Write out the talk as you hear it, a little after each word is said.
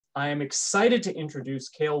I am excited to introduce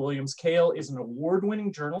Kale Williams. Kale is an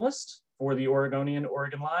award-winning journalist for the Oregonian,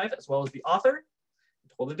 Oregon Live, as well as the author,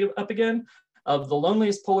 hold it up again, of The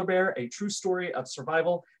Loneliest Polar Bear, a true story of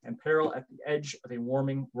survival and peril at the edge of a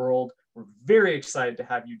warming world. We're very excited to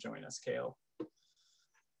have you join us, Kale.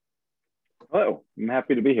 Hello, I'm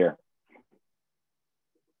happy to be here.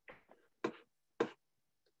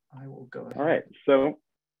 I will go ahead. All right, so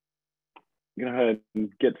I'm going to go ahead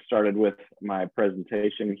and get started with my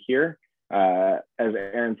presentation here. As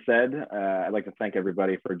Aaron said, I'd like to thank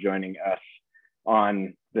everybody for joining us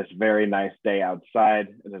on this very nice day outside.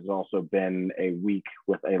 It has also been a week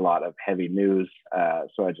with a lot of heavy news,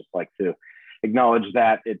 so I'd just like to acknowledge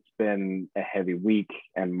that it's been a heavy week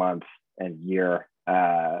and month and year.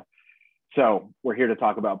 So we're here to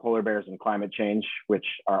talk about polar bears and climate change, which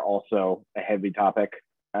are also a heavy topic,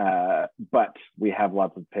 but we have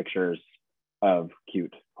lots of pictures of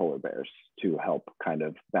cute polar bears to help kind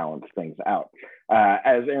of balance things out.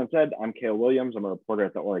 As Aaron said, I'm Kale Williams. I'm a reporter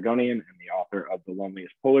at the Oregonian and the author of The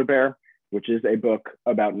Loneliest Polar Bear, which is a book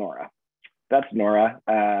about Nora. That's Nora,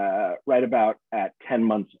 right about at 10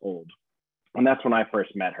 months old. And that's when I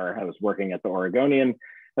first met her. I was working at the Oregonian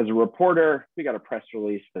as a reporter. We got a press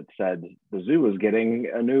release that said the zoo was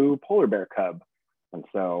getting a new polar bear cub. And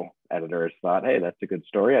so editors thought, hey, that's a good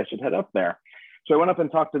story. I should head up there. So I went up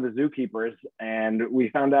and talked to the zookeepers, and we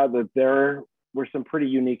found out that there were some pretty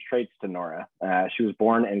unique traits to Nora. She was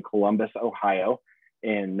born in Columbus, Ohio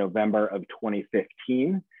in November of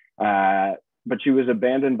 2015, but she was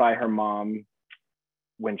abandoned by her mom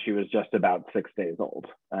when she was just about 6 days old.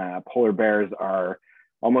 Polar bears are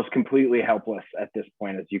almost completely helpless at this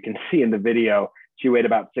point. As you can see in the video, she weighed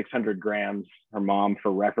about 600 grams. Her mom,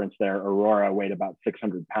 for reference there, Aurora, weighed about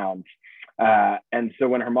 600 pounds. And so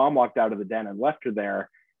when her mom walked out of the den and left her there,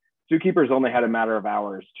 zookeepers only had a matter of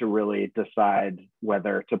hours to really decide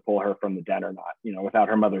whether to pull her from the den or not. You know, without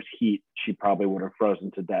her mother's heat, she probably would have frozen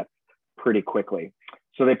to death pretty quickly.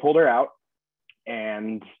 So they pulled her out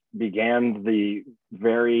and began the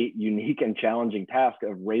very unique and challenging task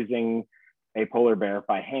of raising a polar bear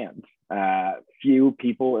by hand. Few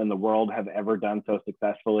people in the world have ever done so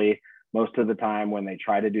successfully. Most of the time when they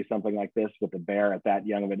try to do something like this with a bear at that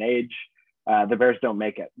young of an age, the bears don't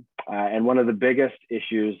make it. And one of the biggest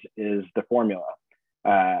issues is the formula.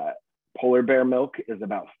 Polar bear milk is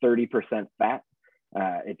about 30% fat.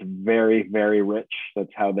 It's very, very rich.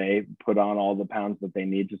 That's how they put on all the pounds that they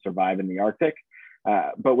need to survive in the Arctic.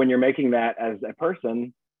 But when you're making that as a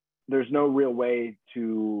person, there's no real way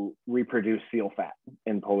to reproduce seal fat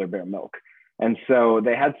in polar bear milk. And so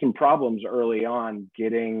they had some problems early on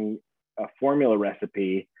getting a formula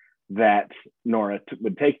recipe that Nora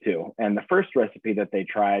would take to. And the first recipe that they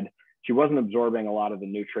tried, she wasn't absorbing a lot of the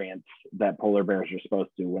nutrients that polar bears are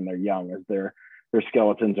supposed to when they're young, as their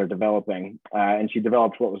skeletons are developing. And she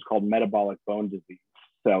developed what was called metabolic bone disease.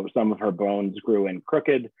 So some of her bones grew in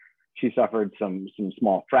crooked. She suffered some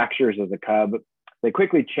small fractures as a cub. They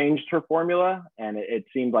quickly changed her formula, and it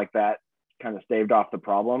seemed like that kind of staved off the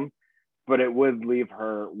problem, but it would leave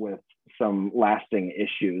her with some lasting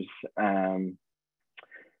issues.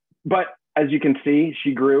 But as you can see,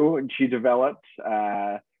 she grew and she developed.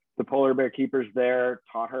 The polar bear keepers there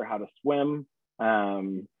taught her how to swim.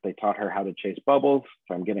 They taught her how to chase bubbles.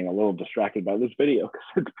 So I'm getting a little distracted by this video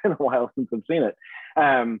because it's been a while since I've seen it.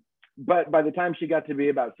 But by the time she got to be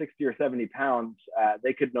about 60 or 70 pounds,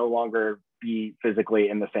 they could no longer be physically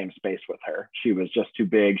in the same space with her. She was just too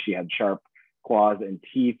big. She had sharp claws and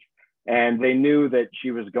teeth. And they knew that she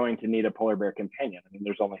was going to need a polar bear companion. I mean,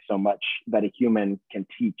 there's only so much that a human can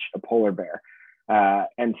teach a polar bear.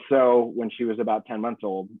 And so when she was about 10 months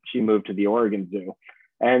old, she moved to the Oregon Zoo.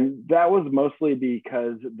 And that was mostly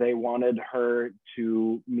because they wanted her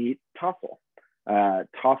to meet Tossel.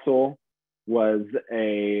 Tossel was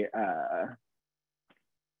a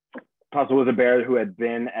bear who had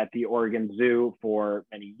been at the Oregon Zoo for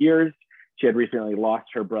many years. She had recently lost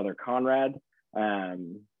her brother Conrad.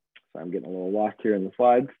 So I'm getting a little lost here in the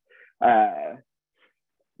slides.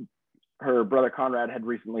 Her brother Conrad had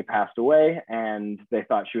recently passed away, and they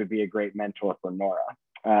thought she would be a great mentor for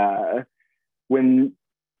Nora. When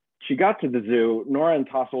she got to the zoo, Nora and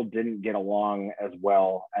Tossel didn't get along as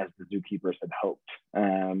well as the zookeepers had hoped.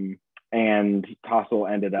 And Tossel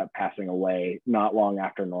ended up passing away not long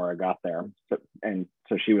after Nora got there. And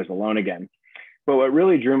so she was alone again. But what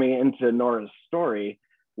really drew me into Nora's story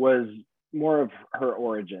was more of her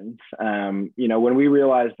origins. You know, when we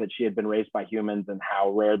realized that she had been raised by humans and how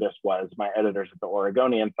rare this was, my editors at the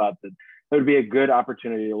Oregonian thought that it would be a good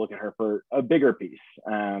opportunity to look at her for a bigger piece.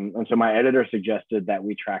 And so my editor suggested that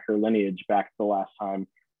we track her lineage back to the last time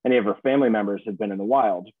any of her family members had been in the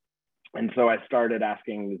wild. And so I started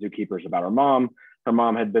asking the zookeepers about her mom. Her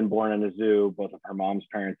mom had been born in a zoo. Both of her mom's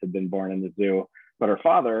parents had been born in the zoo. But her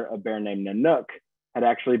father, a bear named Nanook, had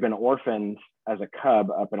actually been orphaned as a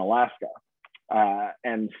cub up in Alaska.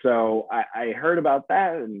 And so I heard about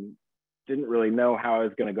that and didn't really know how I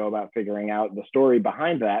was going to go about figuring out the story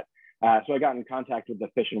behind that. So I got in contact with the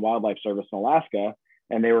Fish and Wildlife Service in Alaska,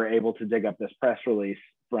 and they were able to dig up this press release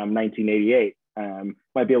from 1988.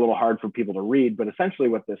 Might be a little hard for people to read, but essentially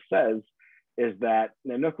what this says is that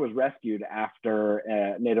Nanook was rescued after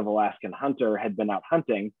a Native Alaskan hunter had been out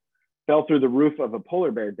hunting, fell through the roof of a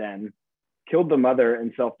polar bear den, killed the mother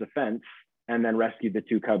in self-defense, and then rescued the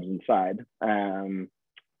two cubs inside. The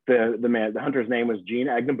hunter's name was Gene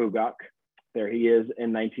Agnabugak. There he is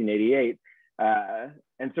in 1988.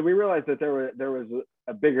 And so we realized that there was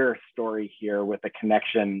a bigger story here with a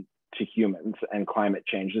connection to humans and climate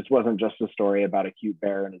change. This wasn't just a story about a cute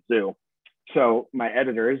bear in a zoo. So my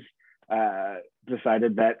editors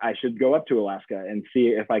decided that I should go up to Alaska and see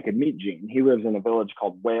if I could meet Gene. He lives in a village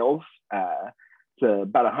called Wales. It's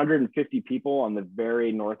about 150 people on the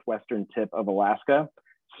very northwestern tip of Alaska.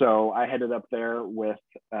 So I headed up there with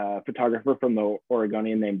a photographer from the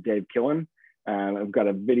Oregonian named Dave Killen. I've got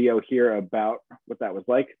a video here about what that was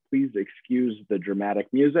like. Please excuse the dramatic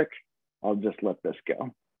music. I'll just let this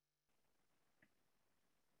go.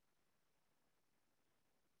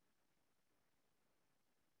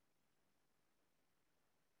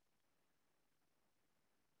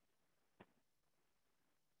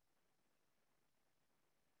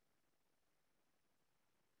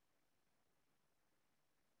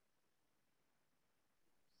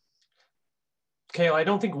 Kale, I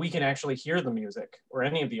don't think we can actually hear the music or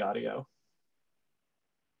any of the audio.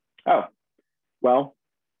 Oh, well,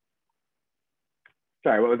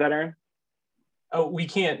 sorry, what was that, Aaron? Oh, we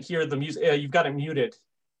can't hear the music. You've got it muted,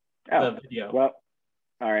 the video. Well,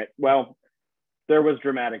 all right. Well, there was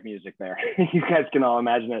dramatic music there. You guys can all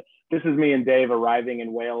imagine it. This is me and Dave arriving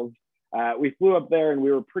in Wales. We flew up there and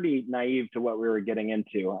we were pretty naive to what we were getting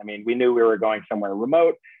into. I mean, we knew we were going somewhere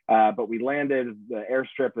remote, but we landed. The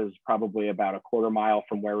airstrip is probably about a quarter mile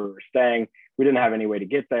from where we were staying. We didn't have any way to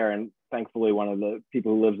get there. And thankfully, one of the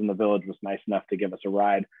people who lives in the village was nice enough to give us a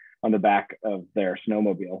ride on the back of their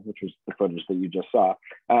snowmobile, which was the footage that you just saw.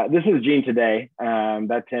 This is Gene today.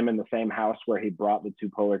 That's him in the same house where he brought the two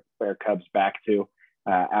polar bear cubs back to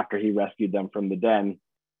after he rescued them from the den.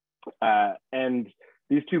 And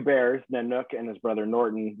these two bears, Nanook and his brother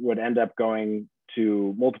Norton, would end up going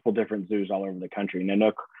to multiple different zoos all over the country.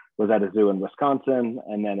 Nanook was at a zoo in Wisconsin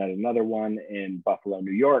and then at another one in Buffalo,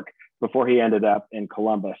 New York, before he ended up in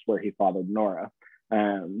Columbus, where he fathered Nora.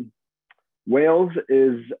 Wales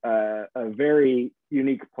is a very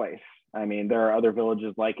unique place. I mean, there are other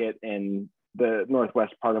villages like it in the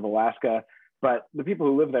northwest part of Alaska, but the people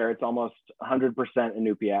who live there, it's almost 100%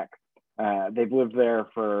 Inupiaq. They've lived there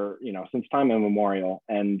for, since time immemorial,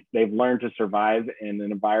 and they've learned to survive in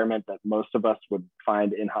an environment that most of us would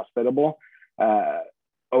find inhospitable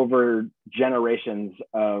over generations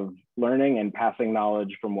of learning and passing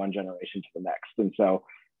knowledge from one generation to the next. And so,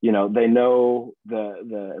 they know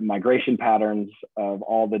the migration patterns of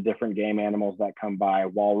all the different game animals that come by: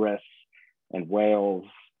 walrus and whales,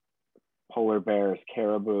 polar bears,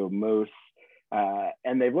 caribou, moose.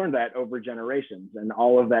 And they've learned that over generations, and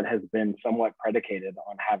all of that has been somewhat predicated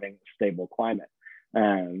on having a stable climate.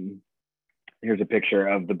 Here's a picture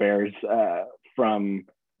of the bears from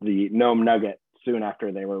the Nome Nugget soon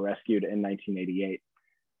after they were rescued in 1988.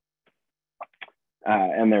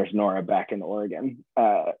 And there's Nora back in Oregon.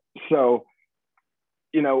 So,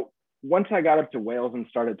 once I got up to Wales and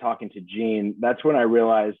started talking to Gene, that's when I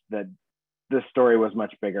realized that this story was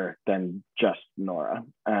much bigger than just Nora.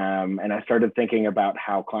 And I started thinking about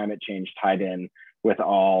how climate change tied in with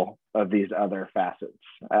all of these other facets.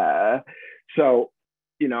 So,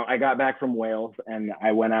 I got back from Wales and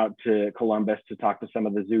I went out to Columbus to talk to some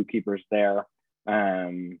of the zookeepers there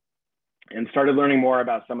and started learning more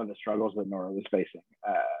about some of the struggles that Nora was facing.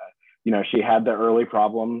 She had the early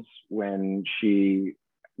problems when she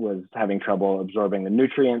was having trouble absorbing the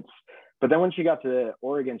nutrients. But then when she got to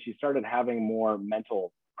Oregon, she started having more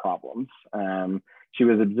mental problems. She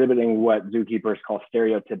was exhibiting what zookeepers call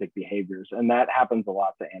stereotypic behaviors. And that happens a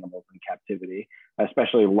lot to animals in captivity,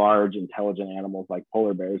 especially large, intelligent animals like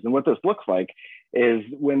polar bears. And what this looks like is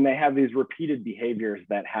when they have these repeated behaviors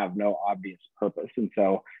that have no obvious purpose. And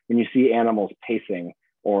so when you see animals pacing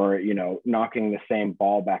or, knocking the same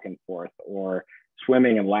ball back and forth, or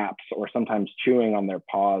swimming in laps, or sometimes chewing on their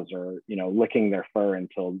paws, or licking their fur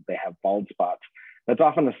until they have bald spots, that's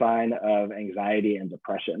often a sign of anxiety and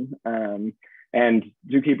depression. And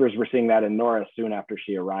zookeepers were seeing that in Nora soon after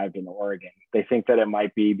she arrived in Oregon. They think that it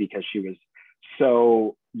might be because she was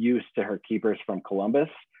so used to her keepers from Columbus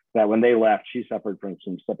that when they left, she suffered from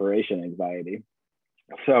some separation anxiety.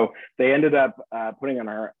 So they ended up putting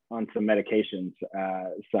her on some medications,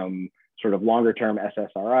 some sort of longer term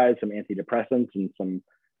SSRIs, some antidepressants, and some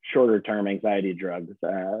shorter term anxiety drugs,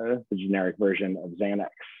 the generic version of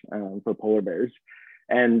Xanax for polar bears.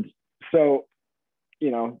 And so,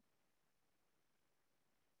 you know,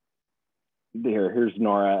 here's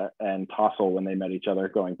Nora and Tossel when they met each other,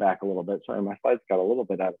 going back a little bit. Sorry, my slides got a little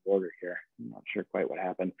bit out of order here. I'm not sure quite what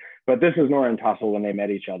happened, but this is Nora and Tossel when they met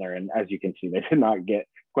each other. And as you can see, they did not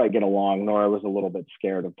quite get along. Nora was a little bit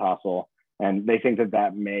scared of Tossel, and they think that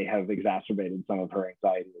that may have exacerbated some of her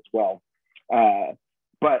anxiety as well.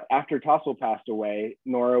 But after Tossel passed away,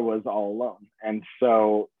 Nora was all alone. And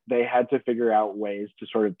so they had to figure out ways to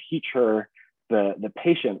sort of teach her the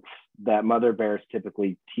patience that mother bears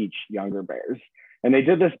typically teach younger bears. And they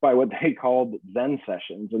did this by what they called Zen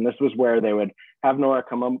sessions. And this was where they would have Nora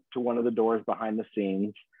come up to one of the doors behind the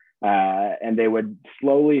scenes, and they would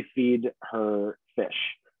slowly feed her fish.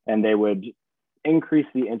 And they would increase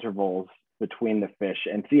the intervals between the fish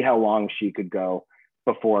and see how long she could go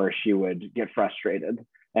before she would get frustrated.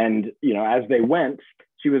 And, you know, as they went,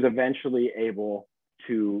 she was eventually able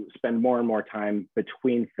to spend more and more time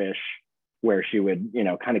between fish where she would, you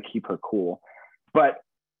know, kind of keep her cool. But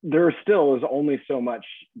there still is only so much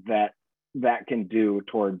that can do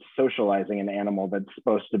towards socializing an animal that's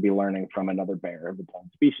supposed to be learning from another bear of its own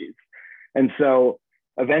species. And so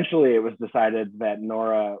eventually it was decided that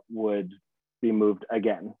Nora would be moved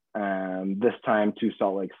again, this time to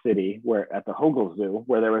Salt Lake City, where at the Hogle Zoo,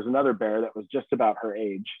 where there was another bear that was just about her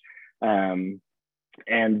age. And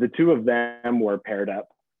the two of them were paired up,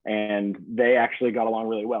 and they actually got along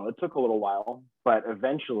really well. It took a little while, but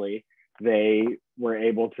eventually they were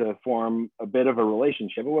able to form a bit of a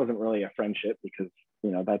relationship. It wasn't really a friendship because,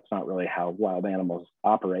 you know, that's not really how wild animals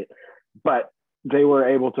operate, but they were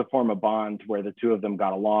able to form a bond where the two of them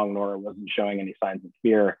got along. Nora wasn't showing any signs of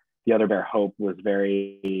fear. The other bear, Hope, was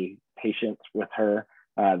very patient with her.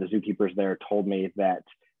 The zookeepers there told me that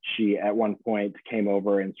she at one point came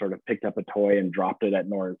over and sort of picked up a toy and dropped it at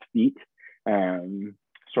Nora's feet,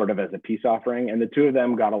 sort of as a peace offering. And the two of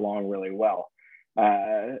them got along really well.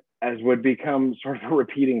 As would become sort of a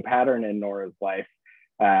repeating pattern in Nora's life,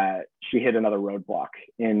 she hit another roadblock.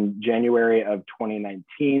 In January of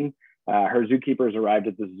 2019, her zookeepers arrived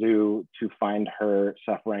at the zoo to find her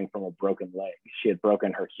suffering from a broken leg. She had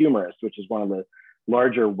broken her humerus, which is one of the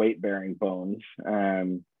larger weight-bearing bones,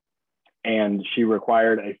 and she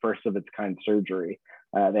required a first of its kind surgery.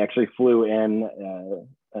 They actually flew in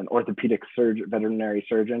an orthopedic veterinary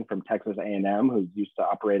surgeon from Texas A&M who's used to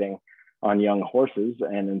operating on young horses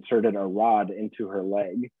and inserted a rod into her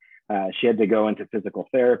leg. She had to go into physical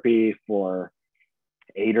therapy for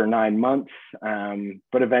 8 or 9 months,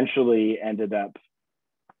 but eventually ended up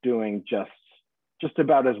doing just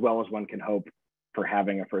about as well as one can hope for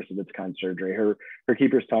having a first of its kind surgery. Her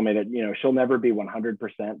keepers tell me that, you know, she'll never be 100%,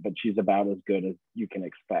 but she's about as good as you can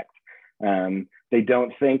expect. They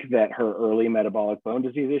don't think that her early metabolic bone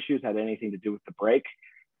disease issues had anything to do with the break,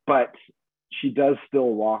 but she does still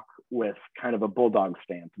walk with kind of a bulldog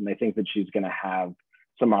stance, and they think that she's going to have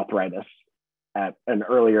some arthritis at an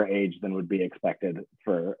earlier age than would be expected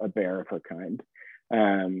for a bear of her kind.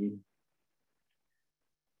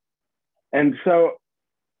 And so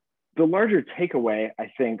the larger takeaway,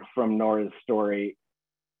 I think, from Nora's story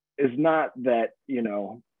is not that, you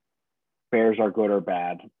know, bears are good or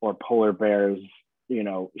bad, or polar bears, you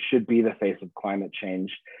know, should be the face of climate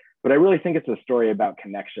change, but I really think it's a story about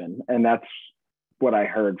connection. And that's what I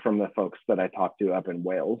heard from the folks that I talked to up in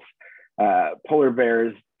Wales. Polar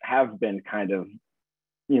bears have been kind of,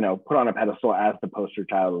 you know, put on a pedestal as the poster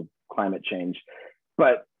child of climate change,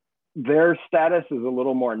 but their status is a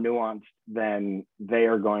little more nuanced than they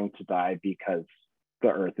are going to die because the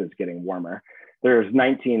Earth is getting warmer. There's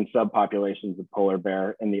 19 subpopulations of polar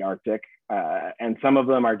bear in the Arctic, and some of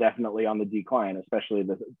them are definitely on the decline, especially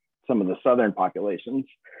some of the southern populations.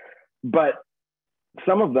 But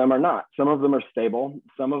some of them are not. Some of them are stable.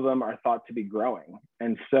 Some of them are thought to be growing.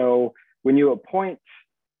 And so when you appoint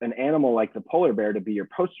an animal like the polar bear to be your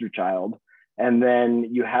poster child, and then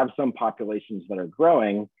you have some populations that are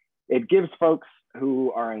growing, it gives folks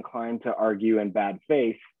who are inclined to argue in bad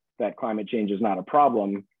faith that climate change is not a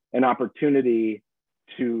problem an opportunity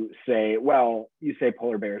to say, well, you say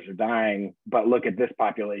polar bears are dying, but look at this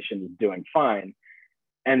population is doing fine.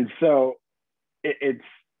 And so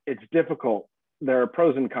it's difficult. There are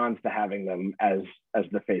pros and cons to having them as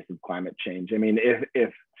the face of climate change. I mean,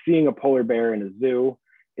 if seeing a polar bear in a zoo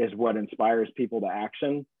is what inspires people to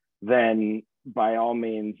action, then by all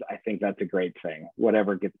means, I think that's a great thing.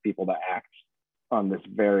 Whatever gets people to act on this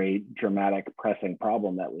very dramatic, pressing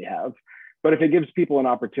problem that we have. But if it gives people an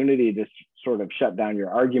opportunity to sort of shut down your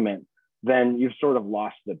argument, then you've sort of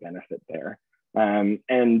lost the benefit there. And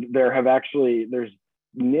there's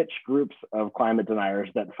niche groups of climate deniers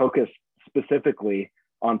that focus specifically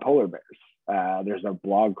on polar bears. There's a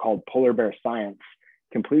blog called Polar Bear Science,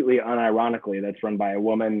 completely unironically, that's run by a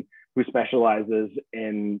woman who specializes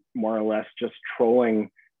in more or less just trolling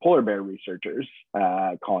polar bear researchers,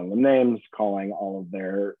 calling them names, calling all of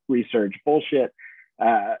their research bullshit.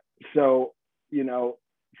 So, you know,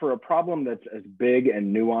 for a problem that's as big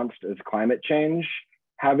and nuanced as climate change,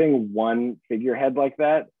 having one figurehead like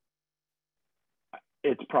that,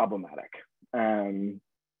 it's problematic.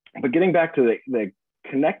 But getting back to the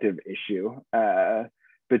connective issue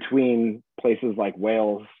between places like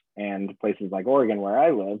Wales and places like Oregon, where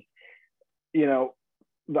I live, you know,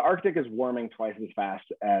 the Arctic is warming twice as fast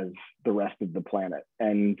as the rest of the planet.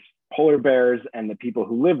 And polar bears and the people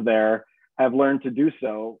who live there have learned to do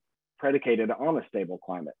so predicated on a stable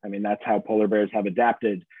climate. I mean, that's how polar bears have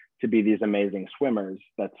adapted to be these amazing swimmers.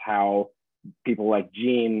 That's how people like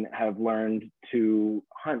Gene have learned to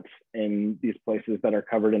hunt in these places that are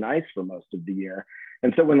covered in ice for most of the year.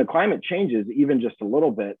 And so when the climate changes, even just a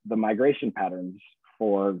little bit, the migration patterns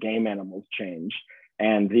for game animals change.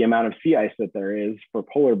 And the amount of sea ice that there is for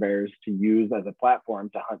polar bears to use as a platform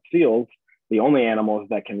to hunt seals, the only animals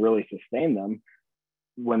that can really sustain them,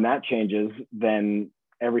 when that changes, then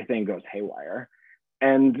everything goes haywire.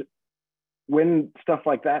 And when stuff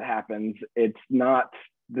like that happens, it's not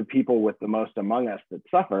the people with the most among us that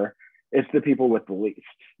suffer, it's the people with the least.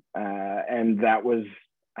 And that was,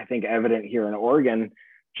 I think, evident here in Oregon.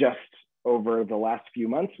 Just over the last few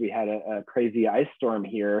months, we had a crazy ice storm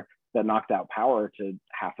here that knocked out power to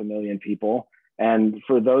 500,000 people. And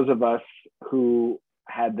for those of us who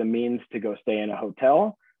had the means to go stay in a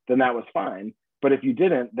hotel, then that was fine. But if you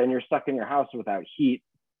didn't, then you're stuck in your house without heat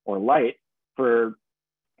or light for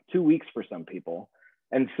 2 weeks for some people.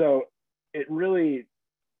 And so it really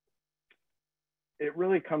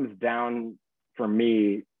comes down for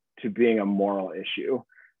me to being a moral issue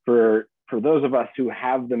for those of us who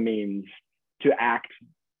have the means to act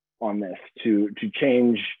on this, to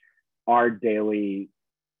change our daily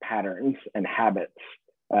patterns and habits,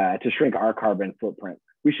 to shrink our carbon footprint.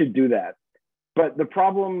 We should do that. But the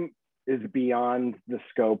problem is beyond the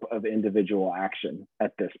scope of individual action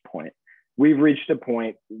at this point. We've reached a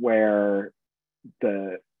point where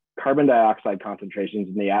the carbon dioxide concentrations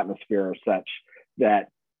in the atmosphere are such that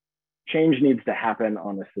change needs to happen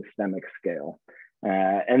on a systemic scale.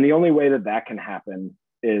 And the only way that that can happen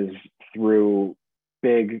is through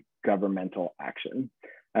big governmental action.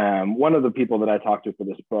 One of the people that I talked to for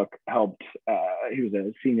this book helped, he was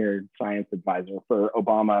a senior science advisor for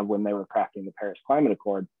Obama when they were crafting the Paris Climate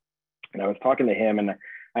Accord. And I was talking to him and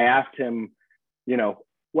I asked him, you know,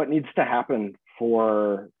 what needs to happen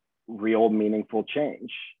for real meaningful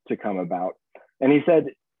change to come about? And he said,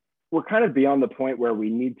 we're kind of beyond the point where we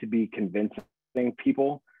need to be convincing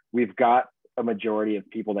people. We've got a majority of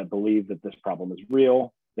people that believe that this problem is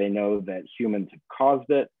real. They know that humans have caused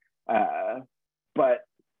it. But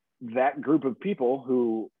that group of people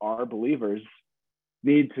who are believers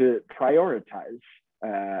need to prioritize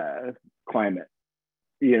climate.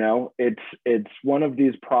 You know, it's one of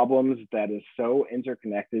these problems that is so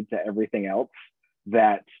interconnected to everything else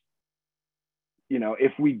that, you know,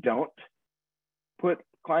 if we don't put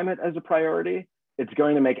climate as a priority, it's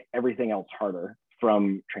going to make everything else harder,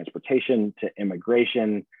 from transportation to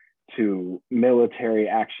immigration to military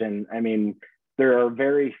action. I mean, there are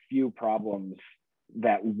very few problems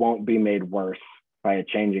that won't be made worse by a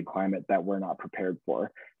changing climate that we're not prepared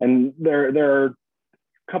for. And there are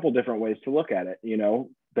a couple different ways to look at it. You know,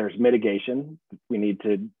 there's mitigation. We need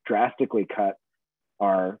to drastically cut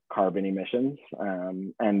our carbon emissions.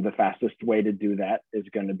 And the fastest way to do that is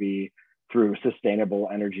going to be through sustainable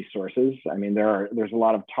energy sources. I mean, there's a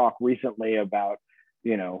lot of talk recently about,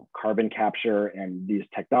 you know, carbon capture and these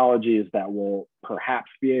technologies that will perhaps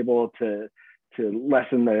be able to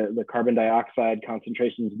lessen the carbon dioxide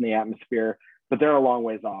concentrations in the atmosphere, but they're a long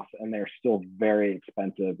ways off and they're still very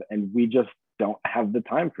expensive, and we just don't have the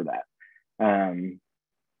time for that.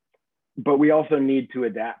 But we also need to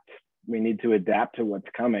adapt. We need to adapt to what's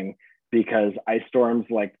coming, because ice storms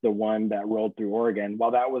like the one that rolled through Oregon,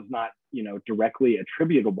 while that was not, you know, directly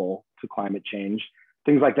attributable to climate change,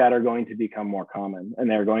 things like that are going to become more common and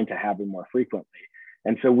they're going to happen more frequently.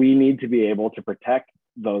 And so we need to be able to protect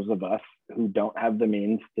those of us who don't have the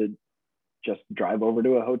means to just drive over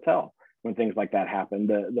to a hotel when things like that happen.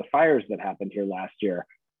 The fires that happened here last year,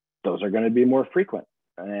 those are going to be more frequent.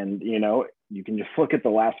 And, you know, you can just look at the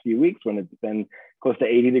last few weeks when it's been close to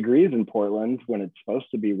 80 degrees in Portland, when it's supposed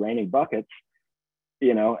to be raining buckets,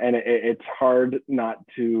 you know, and it's hard not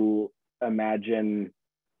to imagine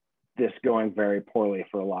this going very poorly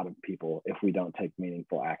for a lot of people if we don't take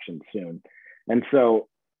meaningful action soon. And so,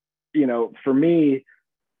 you know, for me,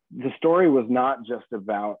 the story was not just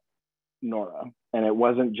about Nora, and it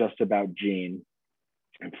wasn't just about Jean.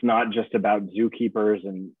 It's not just about zookeepers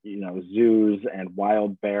and, you know, zoos and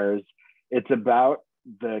wild bears. It's about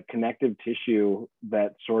the connective tissue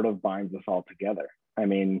that sort of binds us all together. I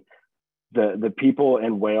mean, the people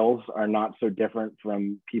in Wales are not so different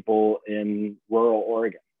from people in rural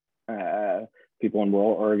Oregon. People in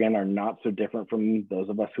rural Oregon are not so different from those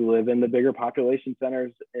of us who live in the bigger population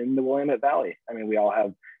centers in the Willamette Valley. I mean, we all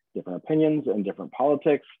have different opinions and different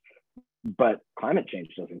politics, but climate change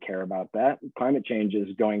doesn't care about that. Climate change is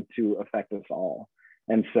going to affect us all.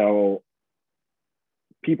 And so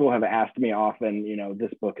people have asked me often, you know,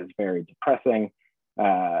 this book is very depressing.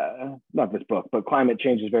 Not this book, but climate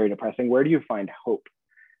change is very depressing. Where do you find hope?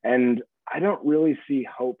 And I don't really see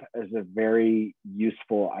hope as a very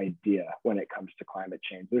useful idea when it comes to climate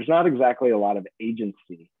change. There's not exactly a lot of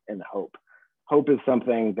agency in hope. Hope is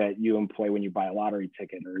something that you employ when you buy a lottery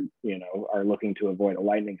ticket or, you know, are looking to avoid a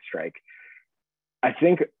lightning strike. I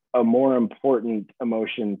think a more important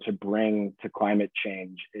emotion to bring to climate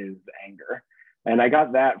change is anger. And I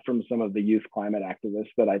got that from some of the youth climate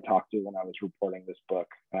activists that I talked to when I was reporting this book.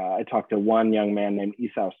 I talked to one young man named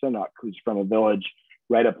Esau Sunok, who's from a village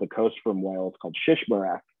right up the coast from Wales called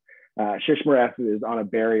Shishmaref. Shishmaref is on a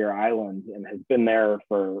barrier island and has been there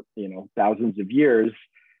for, you know, thousands of years,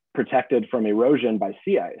 protected from erosion by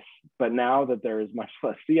sea ice. But now that there is much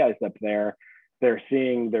less sea ice up there, they're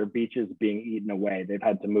seeing their beaches being eaten away. They've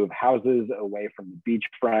had to move houses away from the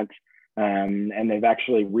beachfront, and they've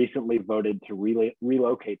actually recently voted to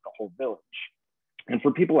relocate the whole village. And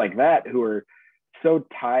for people like that who are so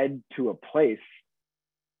tied to a place,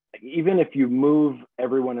 even if you move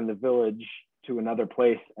everyone in the village to another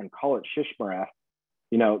place and call it Shishmaref,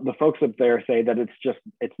 you know, the folks up there say that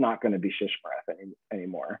it's not going to be Shishmaref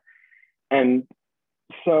anymore. And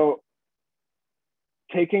so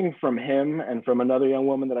taking from him and from another young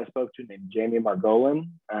woman that I spoke to named Jamie Margolin,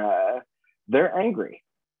 they're angry.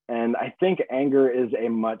 And I think anger is a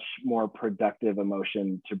much more productive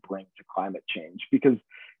emotion to bring to climate change, because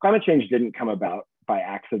climate change didn't come about by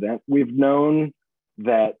accident. We've known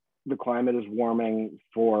that the climate is warming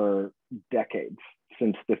for decades,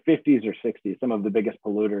 since the 50s or 60s. Some of the biggest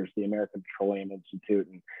polluters, the American Petroleum Institute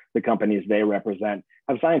and the companies they represent,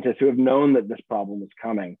 have scientists who have known that this problem is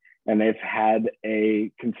coming, and they've had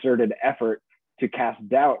a concerted effort to cast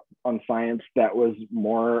doubt on science that was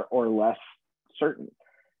more or less certain.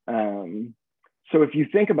 So if you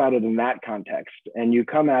think about it in that context and you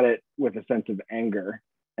come at it with a sense of anger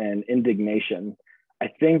and indignation, I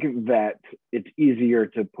think that it's easier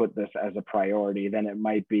to put this as a priority than it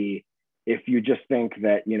might be if you just think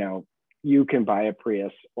that, you know, you can buy a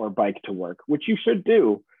Prius or bike to work, which you should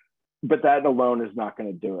do, but that alone is not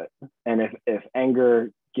going to do it. And if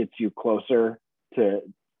anger gets you closer to,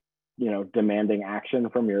 you know, demanding action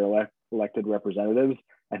from your elected representatives,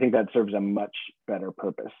 I think that serves a much better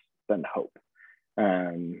purpose than hope.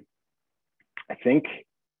 I think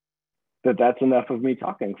that that's enough of me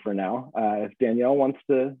talking for now. If Danielle wants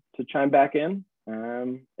to chime back in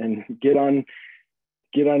and get on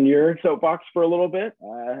your soapbox for a little bit,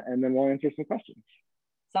 and then we'll answer some questions.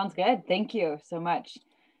 Sounds good. Thank you so much.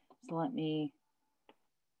 So let me,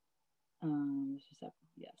 yes,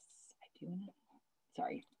 I do.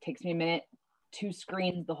 Sorry, it takes me a minute. 2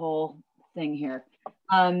 screens, the whole thing here.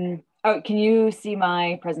 Oh, can you see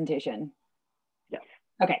my presentation? Yes.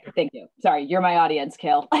 Okay, thank you. Sorry, you're my audience,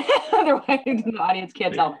 Kale. Otherwise, the audience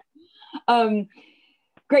can't tell.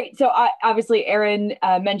 Great. So obviously, Aaron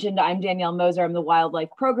mentioned I'm Danielle Moser. I'm the Wildlife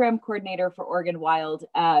Program Coordinator for Oregon Wild.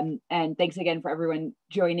 And thanks again for everyone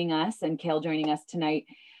joining us and Kale joining us tonight.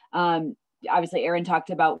 Obviously, Aaron talked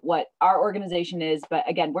about what our organization is, but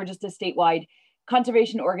again, we're just a statewide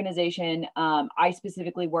conservation organization. I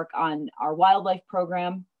specifically work on our wildlife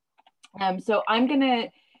program. So I'm going to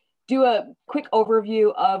do a quick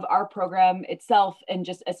overview of our program itself, and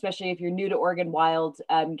just especially if you're new to Oregon Wild,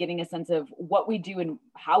 getting a sense of what we do and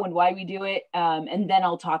how and why we do it. And then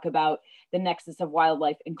I'll talk about the nexus of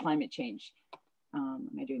wildlife and climate change. Am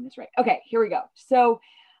I doing this right? Okay, here we go. So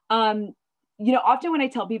often when I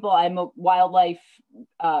tell people I'm a wildlife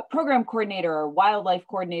program coordinator or wildlife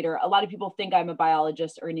coordinator, a lot of people think I'm a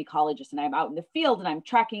biologist or an ecologist, and I'm out in the field and I'm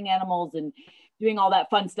tracking animals and doing all that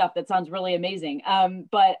fun stuff that sounds really amazing.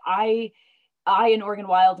 But I in Oregon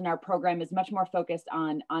Wild and our program is much more focused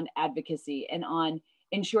on advocacy and on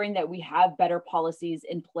ensuring that we have better policies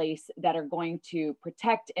in place that are going to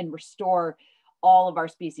protect and restore all of our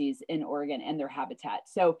species in Oregon and their habitat.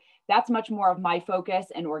 So that's much more of my focus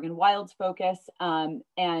and Oregon Wild's focus.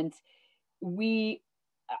 And we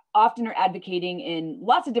often are advocating in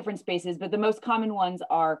lots of different spaces, but the most common ones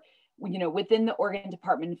are, within the Oregon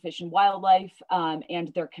Department of Fish and Wildlife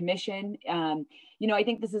and their commission. I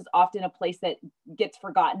think this is often a place that gets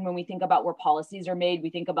forgotten when we think about where policies are made. We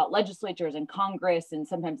think about legislatures and Congress and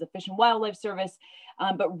sometimes the Fish and Wildlife Service.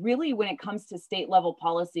 But really, when it comes to state level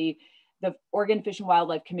policy, the Oregon Fish and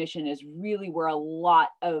Wildlife Commission is really where a lot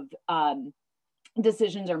of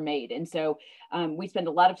decisions are made. And so we spend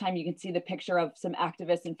a lot of time, you can see the picture of some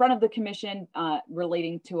activists in front of the commission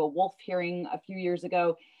relating to a wolf hearing a few years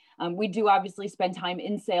ago. We do obviously spend time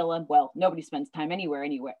in Salem. Well, nobody spends time anywhere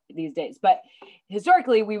these days, but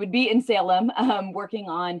historically we would be in Salem working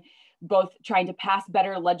on both trying to pass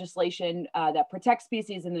better legislation that protects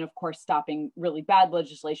species, and then of course stopping really bad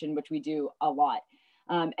legislation, which we do a lot.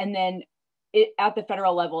 And then at the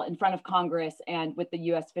federal level in front of Congress and with the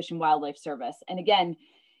U.S. Fish and Wildlife Service. And again,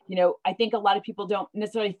 I think a lot of people don't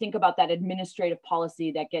necessarily think about that administrative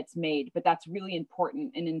policy that gets made, but that's really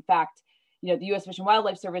important. And in fact, the U.S. Fish and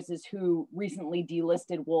Wildlife Service is who recently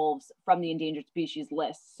delisted wolves from the endangered species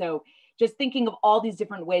list. So just thinking of all these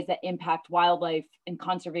different ways that impact wildlife and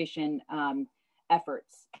conservation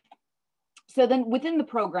efforts. So then within the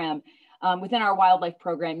program, within our wildlife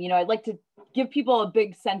program, I'd like to give people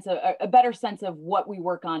a better sense of what we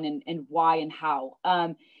work on and why and how.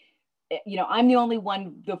 I'm the only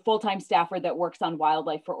the full-time staffer that works on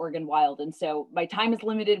wildlife for Oregon Wild. And so my time is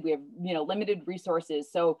limited. We have, limited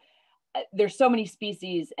resources. So there's so many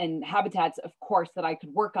species and habitats, of course, that I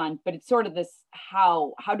could work on, but it's sort of this,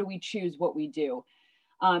 how do we choose what we do?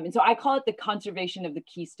 And so I call it the conservation of the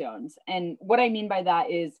keystones. And what I mean by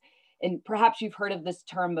that is, and perhaps you've heard of this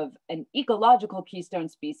term of an ecological keystone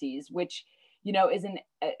species, which,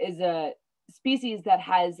 is a species that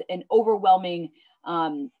has an overwhelming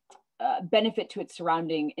benefit to its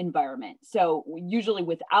surrounding environment. So usually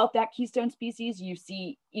without that keystone species, you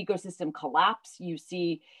see ecosystem collapse, you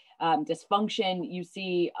see dysfunction, you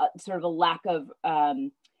see sort of a lack of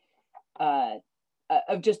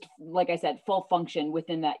just, like I said, full function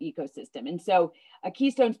within that ecosystem. And so a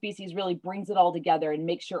keystone species really brings it all together and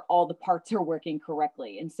makes sure all the parts are working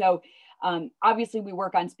correctly. And so obviously we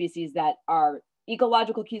work on species that are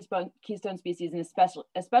ecological keystone species, and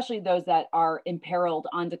especially those that are imperiled,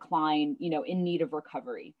 on decline, in need of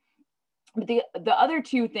recovery. But the other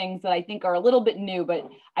two things that I think are a little bit new, but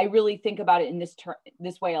I really think about it in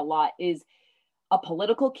this way a lot, is a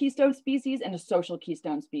political keystone species and a social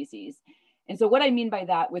keystone species. And so what I mean by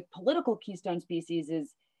that with political keystone species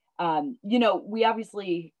is, we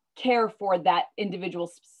obviously care for that individual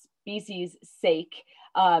species' sake,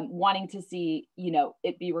 wanting to see,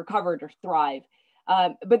 it be recovered or thrive.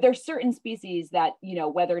 But there's certain species that,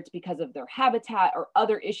 whether it's because of their habitat or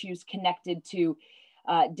other issues connected to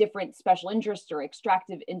different special interests or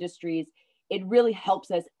extractive industries, it really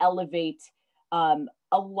helps us elevate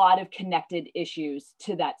a lot of connected issues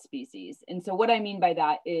to that species. And so what I mean by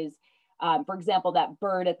that is, for example, that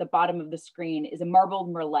bird at the bottom of the screen is a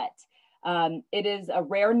marbled murrelet. It is a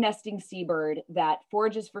rare nesting seabird that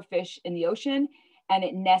forages for fish in the ocean, and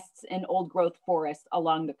it nests in old growth forests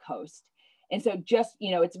along the coast. And so just,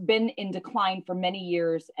 it's been in decline for many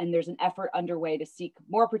years, and there's an effort underway to seek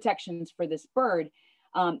more protections for this bird.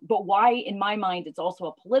 But why, in my mind, it's also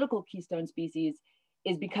a political keystone species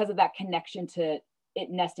is because of that connection to it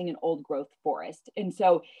nesting in old growth forest. And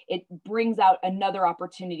so it brings out another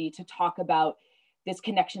opportunity to talk about this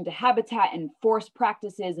connection to habitat and forest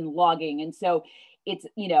practices and logging. And so it's,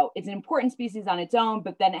 it's an important species on its own,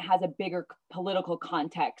 but then it has a bigger political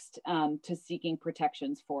context to seeking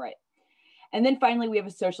protections for it. And then finally, we have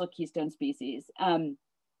a social keystone species. And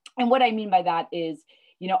what I mean by that is,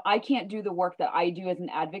 I can't do the work that I do as an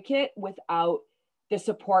advocate without the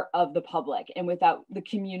support of the public and without the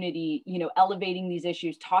community, elevating these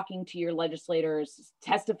issues, talking to your legislators,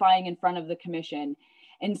 testifying in front of the commission.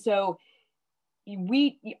 And so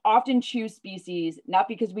we often choose species, not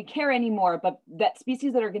because we care anymore, but that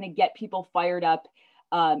species that are going to get people fired up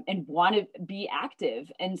and want to be active.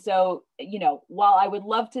 And so, while I would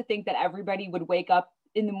love to think that everybody would wake up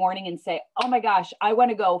in the morning and say, oh my gosh, I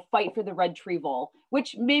want to go fight for the retrieval,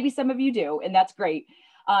 which maybe some of you do, and that's great.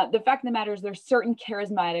 The fact of the matter is there's certain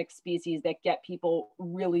charismatic species that get people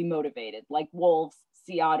really motivated, like wolves,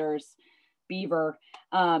 sea otters, beaver.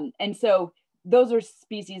 And so those are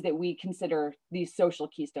species that we consider these social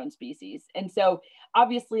keystone species. And so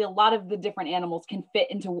obviously a lot of the different animals can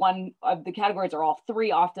fit into one of the categories or all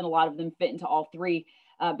three. Often a lot of them fit into all three.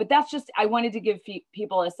 But that's just, I wanted to give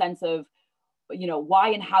people a sense of, you know, why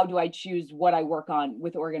and how do I choose what I work on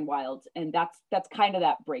with Oregon Wild? And that's kind of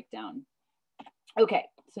that breakdown. Okay,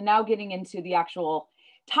 so now getting into the actual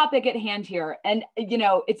topic at hand here. And, you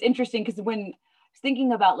know, it's interesting because when I was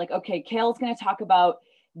thinking about like, okay, Kale's going to talk about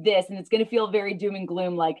this and it's going to feel very doom and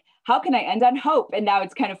gloom, like, how can I end on hope? And now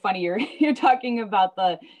it's kind of funny you're talking about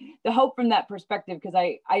the hope from that perspective, because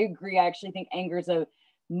I agree. I actually think anger is a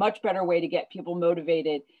much better way to get people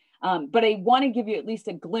motivated. But I want to give you at least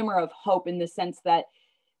a glimmer of hope in the sense that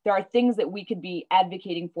there are things that we could be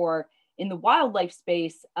advocating for in the wildlife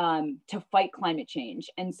space to fight climate change.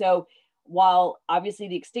 And so while obviously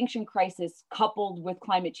the extinction crisis coupled with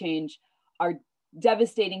climate change are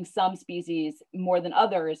devastating some species more than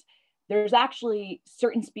others, there's actually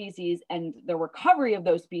certain species and the recovery of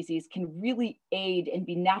those species can really aid and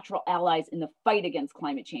be natural allies in the fight against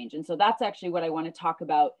climate change. And so that's actually what I want to talk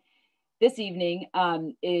about this evening,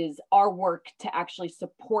 is our work to actually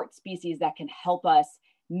support species that can help us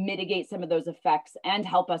mitigate some of those effects and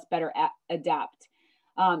help us better adapt.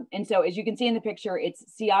 And so as you can see in the picture, it's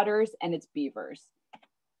sea otters and it's beavers.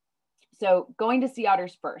 So going to sea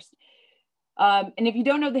otters first. And if you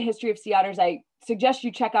don't know the history of sea otters, I suggest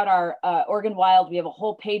you check out our Oregon Wild. We have a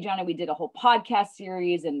whole page on it. We did a whole podcast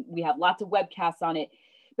series and we have lots of webcasts on it.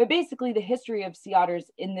 But basically the history of sea otters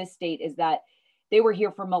in this state is that they were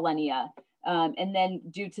here for millennia. And then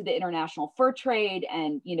due to the international fur trade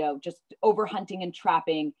and, you know, just overhunting and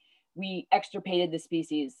trapping, we extirpated the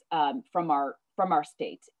species from our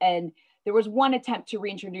state. And there was one attempt to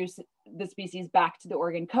reintroduce the species back to the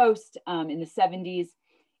Oregon coast in the 70s.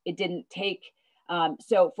 It didn't take.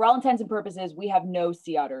 So for all intents and purposes, we have no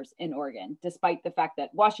sea otters in Oregon, despite the fact that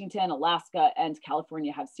Washington, Alaska, and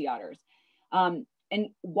California have sea otters. And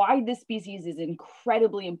why this species is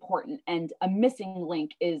incredibly important and a missing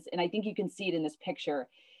link is, and I think you can see it in this picture,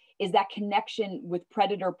 is that connection with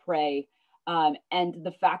predator prey and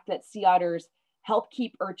the fact that sea otters help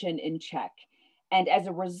keep urchin in check. And as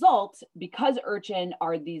a result, because urchin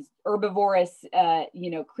are these herbivorous,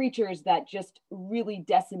 creatures that just really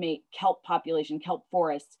decimate kelp population, kelp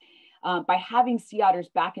forests, by having sea otters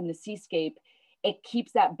back in the seascape, it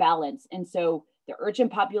keeps that balance. And so the urchin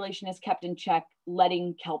population is kept in check,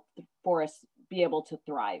 letting kelp forests be able to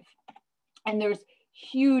thrive. And there's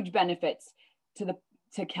huge benefits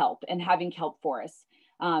to kelp and having kelp forests.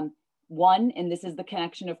 One, and this is the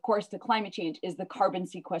connection, of course, to climate change, is the carbon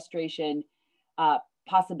sequestration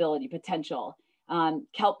potential.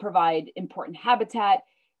 Kelp provide important habitat,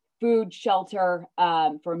 food, shelter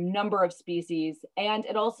for a number of species, and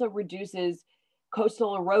it also reduces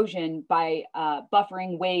coastal erosion by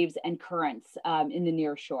buffering waves and currents in the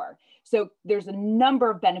near shore. So there's a number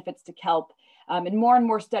of benefits to kelp, and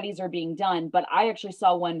more studies are being done, but I actually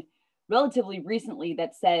saw one relatively recently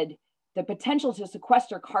that said the potential to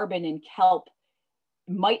sequester carbon in kelp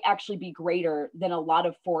might actually be greater than a lot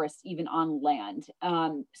of forests even on land.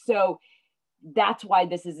 So that's why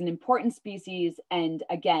this is an important species. And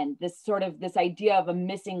again, this idea of a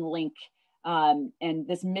missing link and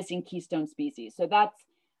this missing keystone species. So that's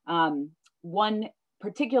one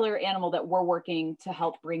particular animal that we're working to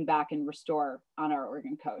help bring back and restore on our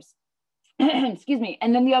Oregon coast. Excuse me.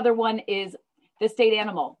 And then the other one is the state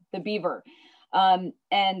animal, the beaver. And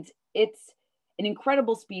it's an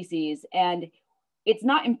incredible species, and it's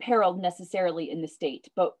not imperiled necessarily in the state,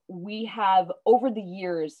 but we have over the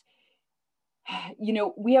years,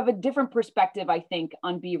 we have a different perspective, I think,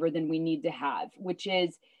 on beaver than we need to have, which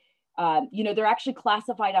is, they're actually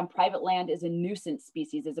classified on private land as a nuisance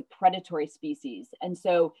species, as a predatory species. And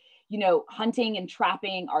so, hunting and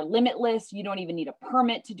trapping are limitless. You don't even need a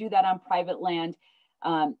permit to do that on private land.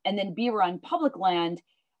 And then beaver on public land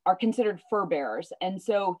are considered fur bearers. And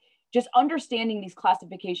so just understanding these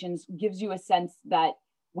classifications gives you a sense that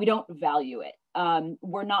we don't value it.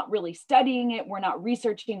 We're not really studying it. We're not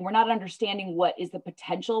researching. We're not understanding what is the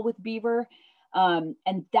potential with beaver.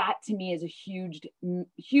 And that to me is a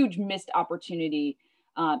huge missed opportunity,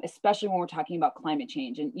 especially when we're talking about climate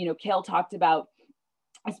change. And, Kale talked about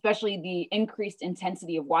especially the increased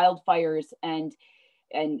intensity of wildfires and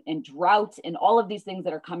drought and all of these things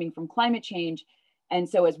that are coming from climate change. And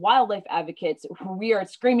so as wildlife advocates, we are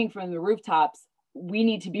screaming from the rooftops, we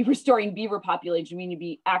need to be restoring beaver population. We need to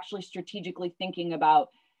be actually strategically thinking about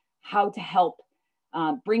how to help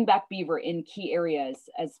bring back beaver in key areas,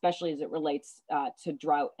 especially as it relates to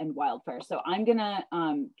drought and wildfire. So I'm gonna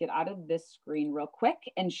get out of this screen real quick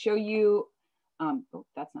and show you, oh,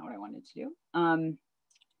 that's not what I wanted to do,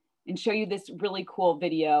 and show you this really cool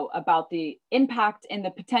video about the impact and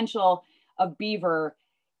the potential of beaver,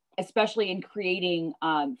 especially in creating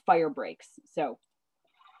fire breaks. So.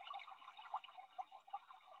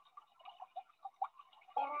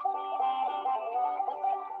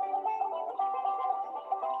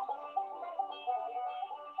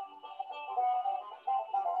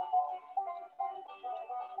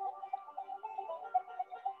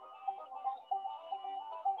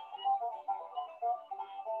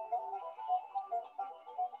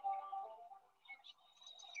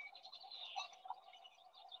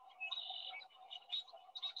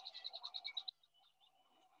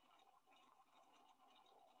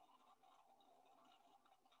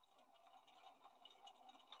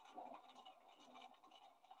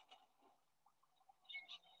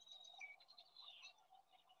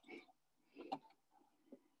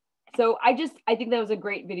 So I think that was a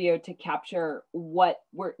great video to capture what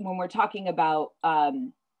when we're talking about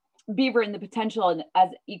beaver and the potential and as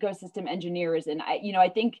ecosystem engineers. And I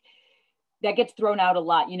think that gets thrown out a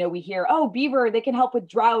lot. We hear, oh, beaver, they can help with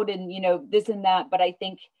drought and, this and that. But I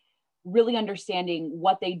think really understanding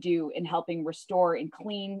what they do in helping restore and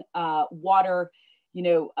clean water,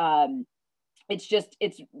 it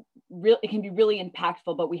can be really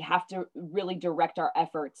impactful, but we have to really direct our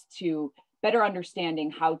efforts to better understanding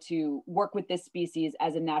how to work with this species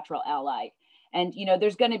as a natural ally. And,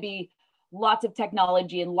 there's going to be lots of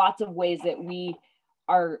technology and lots of ways that we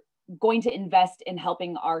are going to invest in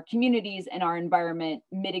helping our communities and our environment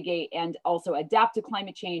mitigate and also adapt to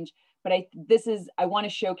climate change. But I want to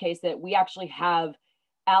showcase that we actually have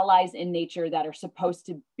allies in nature that are supposed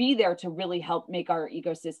to be there to really help make our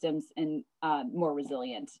ecosystems and more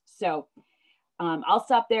resilient. So I'll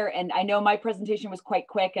stop there. And I know my presentation was quite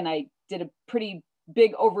quick and I did a pretty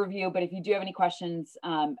big overview, but if you do have any questions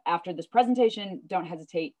after this presentation, don't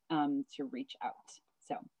hesitate to reach out.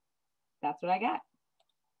 So that's what I got.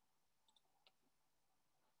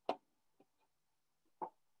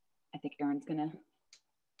 I think Erin's gonna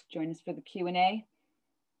join us for the Q&A.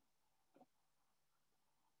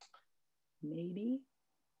 Maybe.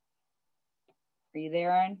 Are you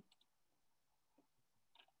there, Erin?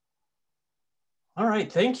 All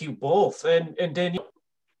right, thank you both. And Daniel,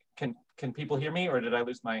 can people hear me or did I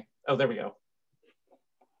lose my, oh, there we go.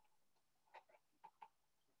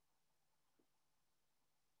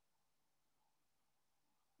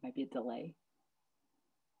 Might be a delay.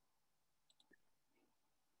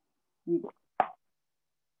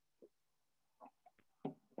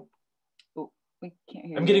 Oh, we can't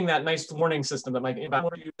hear I'm you. getting that nice warning system that might be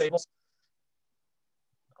about you tables.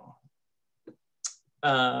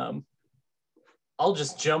 I'll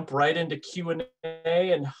just jump right into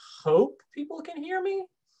Q&A and hope people can hear me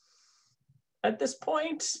at this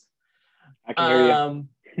point. I can hear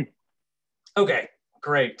you. Okay,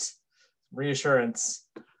 great. Reassurance.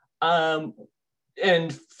 And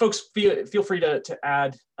folks, feel free to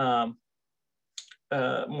add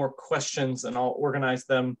more questions and I'll organize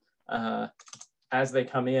them as they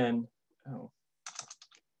come in. Oh.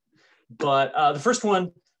 But the first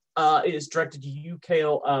one is directed to you,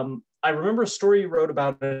 Kale. I remember a story you wrote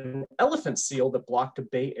about an elephant seal that blocked a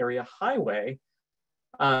Bay Area highway.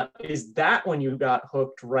 Is that when you got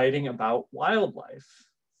hooked writing about wildlife?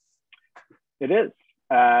 It is.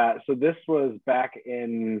 So this was back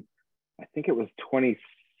in, I think it was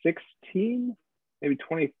 2016, maybe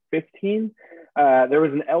 2015. There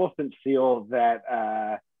was an elephant seal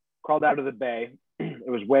that crawled out of the bay. It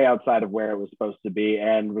was way outside of where it was supposed to be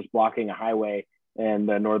and was blocking a highway in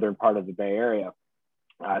the northern part of the Bay Area.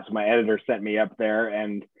 So my editor sent me up there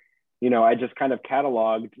and, I just kind of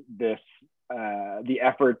cataloged this, the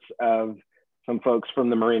efforts of some folks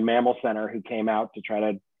from the Marine Mammal Center who came out to try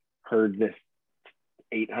to herd this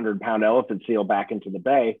 800-pound elephant seal back into the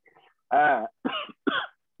bay.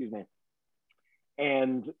 Excuse me.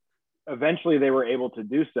 And eventually they were able to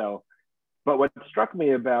do so. But what struck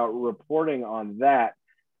me about reporting on that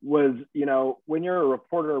was, when you're a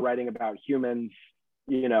reporter writing about humans,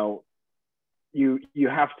 you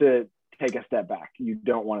have to take a step back. You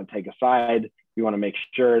don't want to take a side. You want to make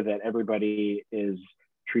sure that everybody is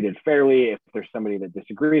treated fairly. If there's somebody that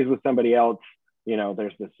disagrees with somebody else,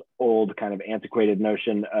 there's this old kind of antiquated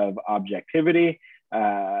notion of objectivity.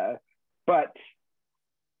 But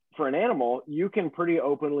for an animal, you can pretty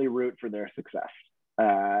openly root for their success.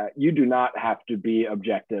 You do not have to be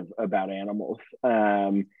objective about animals.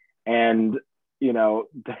 And,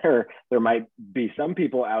 there might be some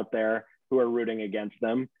people out there who are rooting against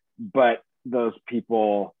them, but those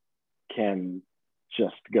people can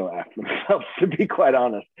just go after themselves, to be quite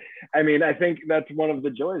honest. I mean, I think that's one of the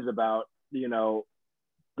joys about, you know,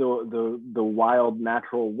 the wild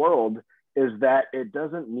natural world, is that it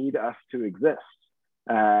doesn't need us to exist.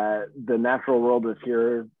 The natural world was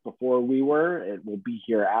here before we were, it will be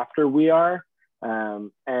here after we are.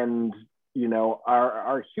 And, you know,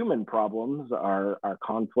 our human problems, our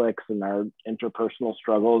conflicts and our interpersonal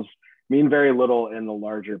struggles mean very little in the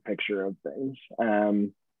larger picture of things.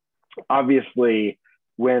 Obviously,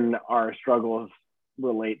 when our struggles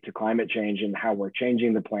relate to climate change and how we're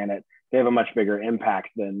changing the planet, they have a much bigger impact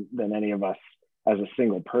than any of us as a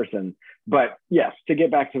single person. But yes, to get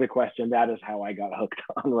back to the question, that is how I got hooked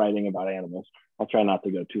on writing about animals. I'll try not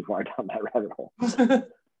to go too far down that rabbit hole.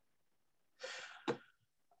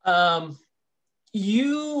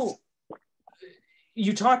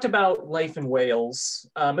 You talked about life in Wales.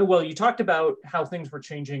 Well, you talked about how things were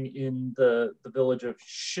changing in the village of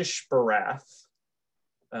Shishbarath,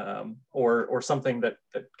 or something that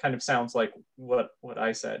kind of sounds like what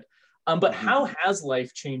I said. But how has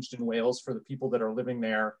life changed in Wales for the people that are living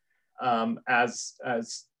there, as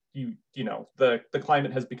you know, the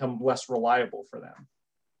climate has become less reliable for them?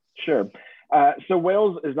 Sure. So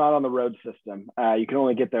Wales is not on the road system. You can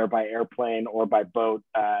only get there by airplane or by boat,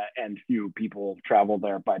 and few people travel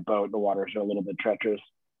there by boat. The waters are a little bit treacherous.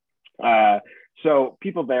 So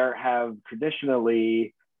people there have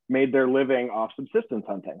traditionally made their living off subsistence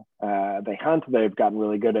hunting. They hunt, they've gotten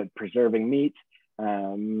really good at preserving meat.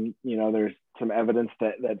 You know, there's some evidence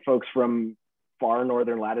that folks from far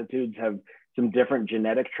northern latitudes have some different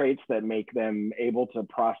genetic traits that make them able to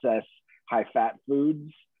process high fat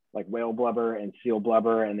foods like whale blubber and seal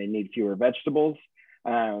blubber, and they need fewer vegetables.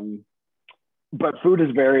 But food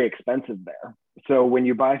is very expensive there. So when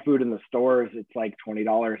you buy food in the stores, it's like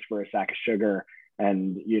 $20 for a sack of sugar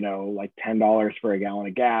and, you know, like $10 for a gallon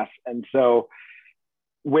of gas. And so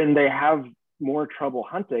when they have more trouble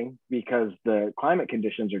hunting because the climate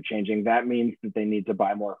conditions are changing, that means that they need to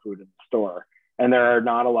buy more food in the store. And there are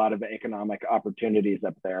not a lot of economic opportunities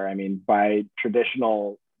up there. I mean, by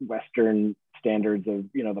traditional Western standards of,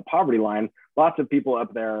 you know, the poverty line, lots of people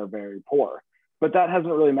up there are very poor. But that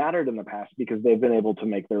hasn't really mattered in the past because they've been able to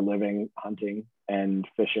make their living hunting and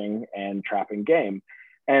fishing and trapping game.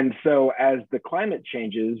 And so as the climate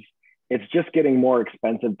changes, it's just getting more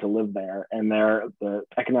expensive to live there, and the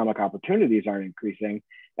economic opportunities aren't increasing.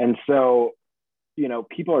 And so, you know,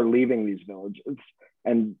 people are leaving these villages.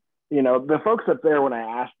 And, you know, the folks up there, when I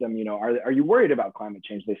ask them, you know, are you worried about climate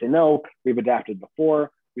change? They say, no, we've adapted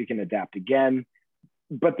before, we can adapt again.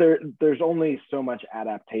 But there's only so much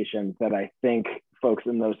adaptation that I think folks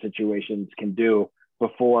in those situations can do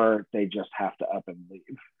before they just have to up and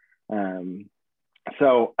leave.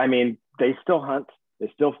 So, I mean, they still hunt,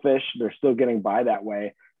 they still fish, they're still getting by that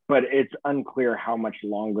way, but it's unclear how much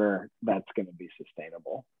longer that's going to be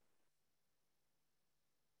sustainable.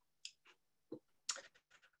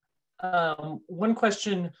 One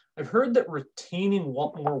question, I've heard that retaining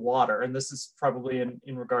more water, and this is probably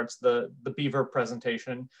in regards to the beaver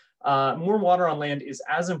presentation, more water on land is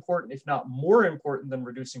as important, if not more important, than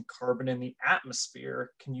reducing carbon in the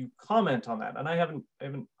atmosphere. Can you comment on that? And I haven't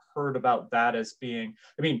heard about that as being,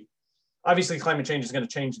 I mean, obviously climate change is going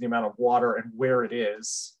to change the amount of water and where it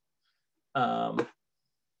is. Yeah,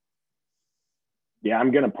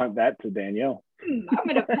 I'm going to punt that to Danielle. I'm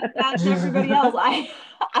going to put that to everybody else.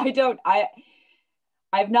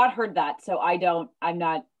 I've not heard that, so I don't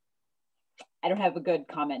have a good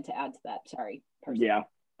comment to add to that. Sorry. Personally. Yeah,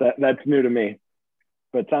 that's new to me,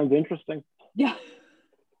 but sounds interesting. Yeah.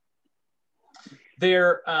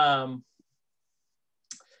 They're,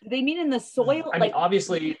 do they mean in the soil? I mean,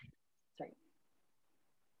 obviously. Sorry.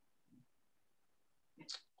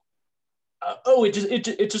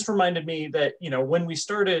 It just reminded me that, you know, when we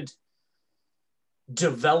started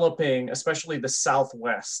developing, especially the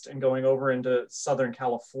Southwest and going over into Southern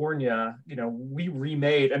California, you know, we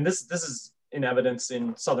remade, and this is in evidence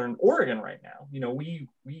in Southern Oregon right now, you know, we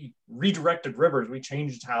redirected rivers, we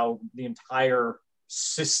changed how the entire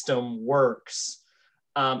system works.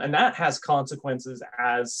 And that has consequences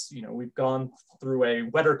as, you know, we've gone through a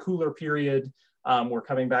wetter, cooler period. We're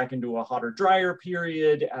coming back into a hotter, drier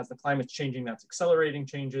period. As the climate's changing, that's accelerating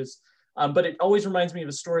changes. But it always reminds me of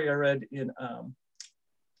a story I read in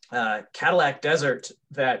Cadillac Desert,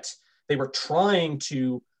 that they were trying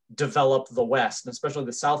to develop the West, and especially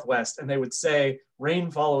the Southwest, and they would say,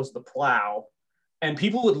 rain follows the plow. And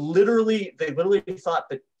people would literally thought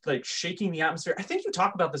that, like, shaking the atmosphere, I think you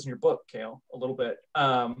talk about this in your book, Kale, a little bit.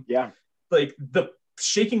 Yeah. Like the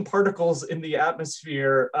shaking particles in the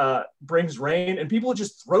atmosphere brings rain, and people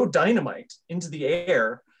just throw dynamite into the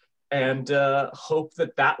air and hope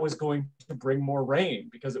that that was going to bring more rain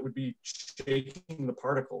because it would be shaking the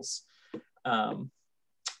particles.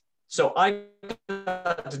 So I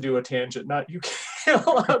got to do a tangent, not you,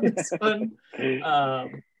 Kale, on this one.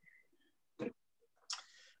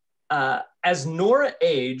 As Nora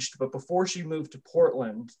aged, but before she moved to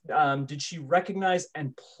Portland, did she recognize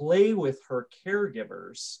and play with her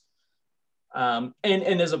caregivers? And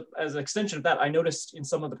as an extension of that, I noticed in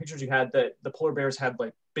some of the pictures you had that the polar bears had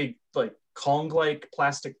like big, like Kong-like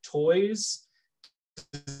plastic toys.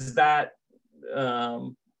 Does that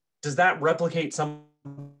replicate something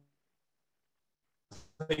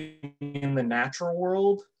in the natural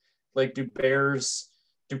world? Like, do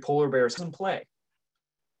polar bears play?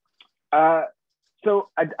 So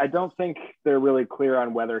I don't think they're really clear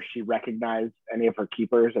on whether she recognized any of her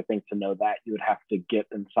keepers. I think to know that you would have to get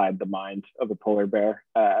inside the mind of a polar bear,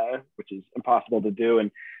 which is impossible to do.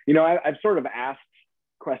 And, you know, I've sort of asked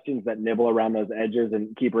questions that nibble around those edges,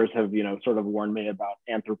 and keepers have, you know, sort of warned me about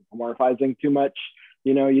anthropomorphizing too much.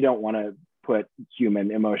 You know, you don't want to put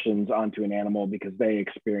human emotions onto an animal because they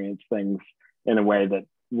experience things in a way that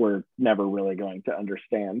we're never really going to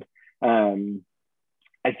understand.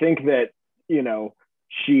 I think that, you know,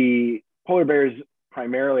 polar bears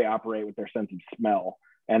primarily operate with their sense of smell.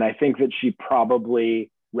 And I think that she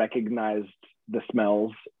probably recognized the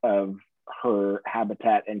smells of her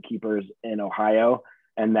habitat and keepers in Ohio.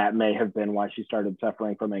 And that may have been why she started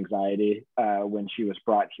suffering from anxiety when she was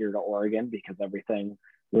brought here to Oregon, because everything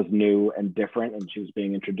was new and different and she was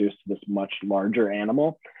being introduced to this much larger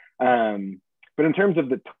animal. But in terms of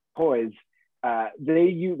the toys,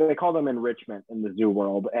 they call them enrichment in the zoo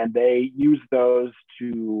world, and they use those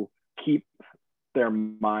to keep their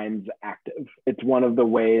minds active. It's one of the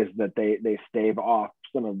ways that they stave off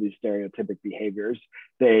some of these stereotypic behaviors.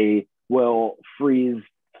 They will freeze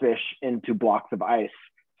fish into blocks of ice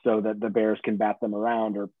so that the bears can bat them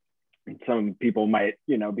around, or some people might,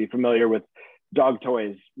 you know, be familiar with dog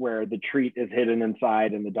toys where the treat is hidden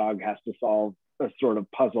inside and the dog has to solve a sort of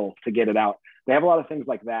puzzle to get it out. They have a lot of things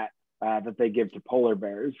like that that they give to polar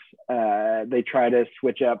bears. They try to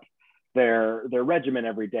switch up their regimen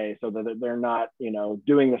every day so that they're not, you know,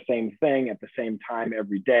 doing the same thing at the same time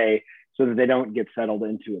every day, so that they don't get settled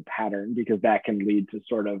into a pattern, because that can lead to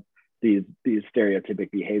sort of these stereotypic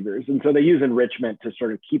behaviors. And so they use enrichment to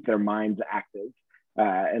sort of keep their minds active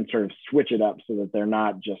and sort of switch it up so that they're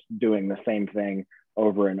not just doing the same thing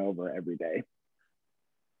over and over every day.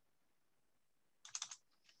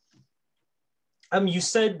 You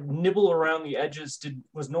said nibble around the edges.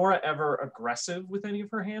 Was Nora ever aggressive with any of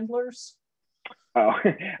her handlers? Oh,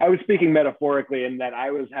 I was speaking metaphorically in that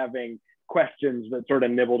I was having questions that sort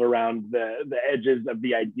of nibbled around the edges of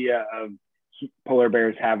the idea of polar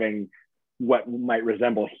bears having what might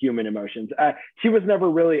resemble human emotions. She was never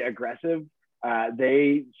really aggressive.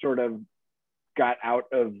 They sort of got out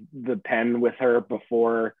of the pen with her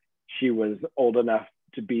before she was old enough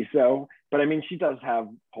to be so. But I mean, she does have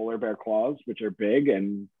polar bear claws, which are big,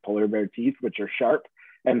 and polar bear teeth, which are sharp.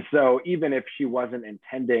 And so even if she wasn't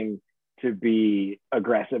intending to be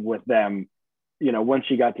aggressive with them, you know, once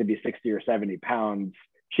she got to be 60 or 70 pounds,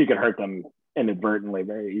 she could hurt them inadvertently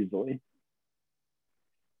very easily.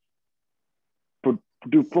 But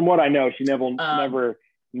from what I know, she never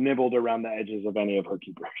nibbled around the edges of any of her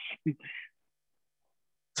keepers.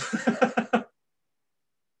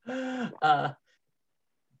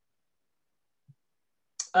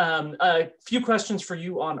 A few questions for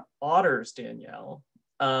you on otters, Danielle.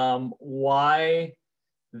 Why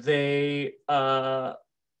they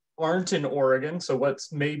aren't in Oregon? So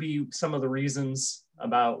what's maybe some of the reasons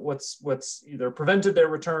about what's either prevented their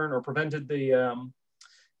return or prevented them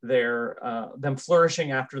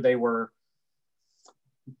flourishing after they were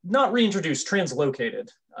not reintroduced, translocated.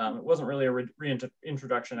 It wasn't really a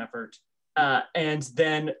reintroduction effort. And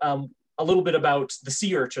then a little bit about the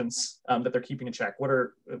sea urchins that they're keeping in check. What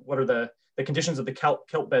are the conditions of the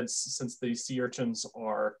kelp beds, since the sea urchins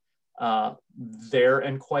are there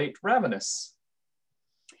and quite ravenous?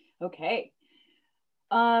 Okay.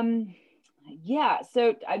 Yeah,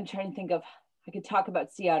 so I'm trying to think of, I could talk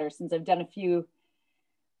about sea otters since I've done a few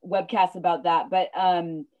webcasts about that, but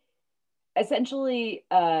essentially,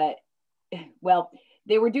 well,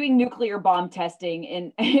 they were doing nuclear bomb testing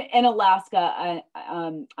in Alaska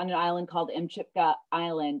on an island called Amchitka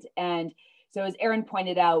Island. And so as Aaron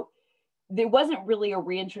pointed out, there wasn't really a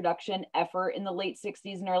reintroduction effort in the late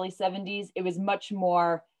 60s and early 70s. It was much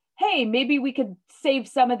more, hey, maybe we could save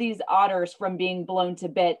some of these otters from being blown to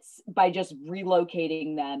bits by just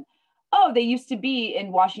relocating them. oh, they used to be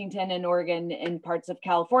in Washington and Oregon and parts of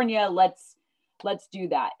California, let's do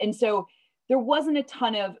that. And so there wasn't a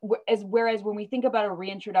ton of, whereas when we think about a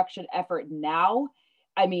reintroduction effort now,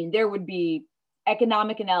 I mean, there would be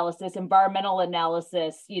economic analysis, environmental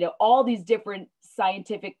analysis, you know, all these different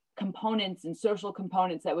scientific components and social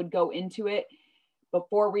components that would go into it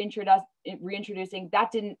before reintroducing.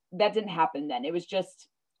 That didn't happen then. It was just,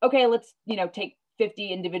 okay, let's, you know, take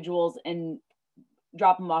 50 individuals and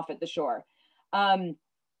drop them off at the shore.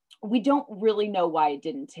 We don't really know why it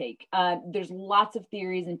didn't take. There's lots of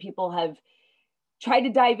theories and people have tried to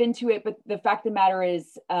dive into it, but the fact of the matter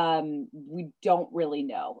is we don't really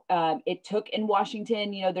know. It took in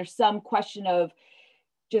Washington, you know, there's some question of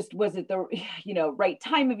just, was it the, you know, right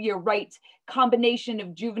time of year, right combination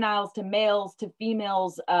of juveniles to males to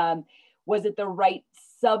females? Was it the right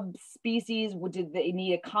subspecies? Did they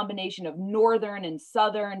need a combination of northern and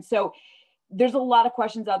southern? So there's a lot of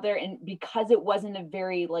questions out there, and because it wasn't a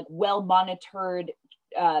very like well monitored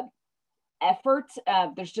effort,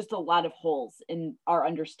 there's just a lot of holes in our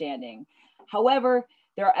understanding. However,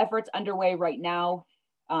 there are efforts underway right now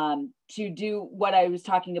to do what I was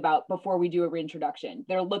talking about before we do a reintroduction.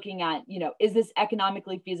 They're looking at, you know, is this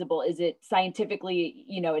economically feasible? Is it scientifically,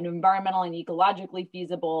 you know, and environmental and ecologically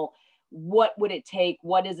feasible? What would it take?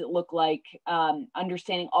 What does it look like?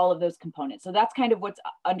 Understanding all of those components. So that's kind of what's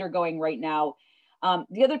undergoing right now.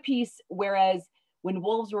 The other piece, whereas when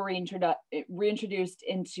wolves were reintroduced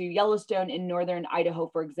into Yellowstone in northern Idaho,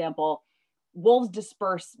 for example, wolves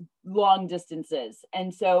disperse long distances.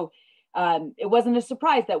 And so it wasn't a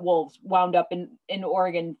surprise that wolves wound up in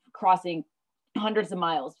Oregon crossing hundreds of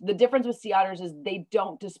miles. The difference with sea otters is they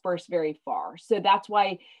don't disperse very far. So that's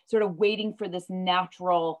why sort of waiting for this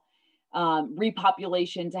natural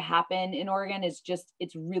repopulation to happen in Oregon is just,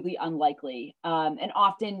 it's really unlikely. And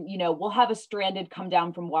often, you know, we'll have a stranded come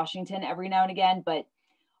down from Washington every now and again, but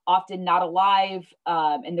often not alive,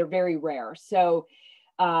 and they're very rare. So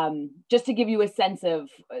just to give you a sense of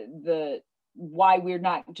why we're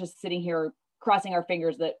not just sitting here crossing our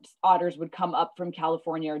fingers that otters would come up from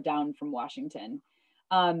California or down from Washington.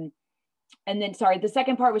 And then, sorry, the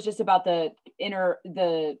second part was just about the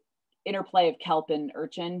interplay of kelp and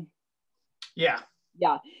urchin. Yeah.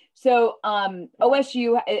 So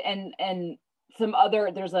OSU and some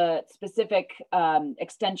other, there's a specific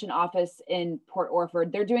extension office in Port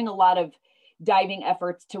Orford. They're doing a lot of diving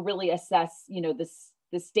efforts to really assess, you know,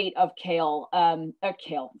 the state of kelp. That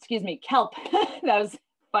was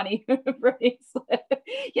funny.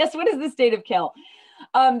 Yes, what is the state of kelp?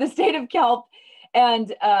 The state of kelp.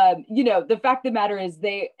 And, you know, the fact of the matter is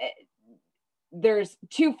there's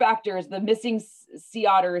two factors, the missing sea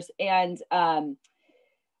otters and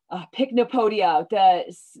Pycnopodia,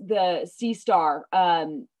 the sea star,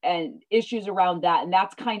 and issues around that. And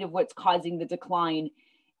that's kind of what's causing the decline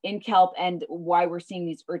in kelp and why we're seeing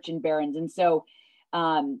these urchin barrens. And so,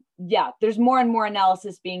 yeah, there's more and more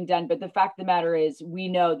analysis being done, but the fact of the matter is we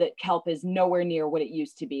know that kelp is nowhere near what it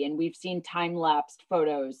used to be. And we've seen time-lapsed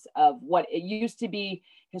photos of what it used to be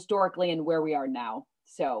historically and where we are now.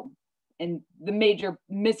 So, and the major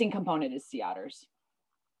missing component is sea otters.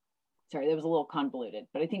 Sorry, that was a little convoluted,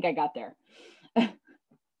 but I think I got there.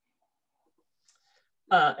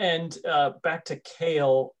 And back to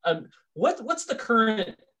Kale, what's the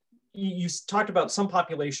current, you talked about some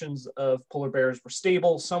populations of polar bears were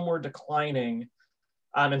stable, some were declining,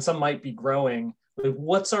 and some might be growing.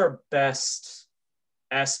 What's our best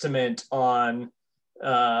estimate on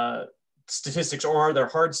statistics, or are there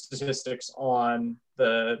hard statistics on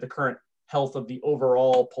the current health of the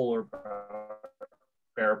overall polar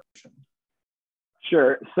bear population?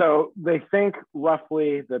 Sure. So they think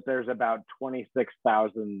roughly that there's about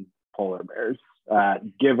 26,000 polar bears,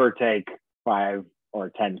 give or take 5 or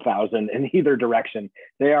 10,000 in either direction.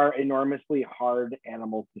 They are enormously hard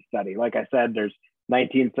animals to study. Like I said, there's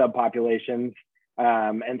 19 subpopulations,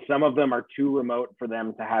 and some of them are too remote for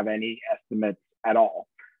them to have any estimates at all.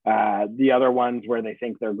 The other ones where they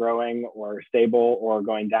think they're growing or stable or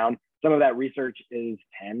going down, some of that research is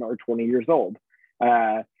 10 or 20 years old.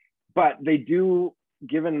 But they do,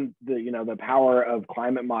 given the power of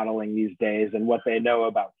climate modeling these days and what they know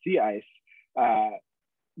about sea ice,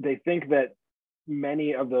 they think that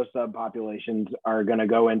many of those subpopulations are going to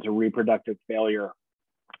go into reproductive failure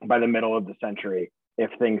by the middle of the century if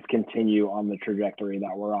things continue on the trajectory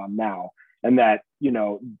that we're on now, and that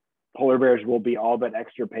polar bears will be all but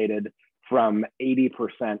extirpated from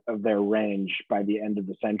 80% of their range by the end of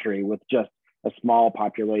the century, with just a small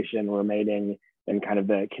population remaining in kind of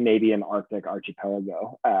the Canadian Arctic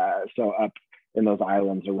archipelago, so up in those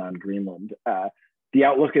islands around Greenland. The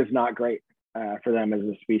outlook is not great. for them as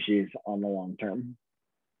a species on the long term.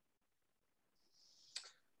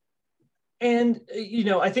 And,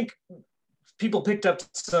 I think people picked up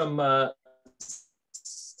some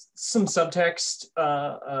subtext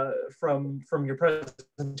from your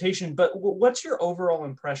presentation, but what's your overall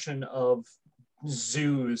impression of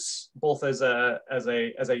zoos, both as a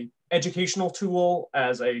educational tool,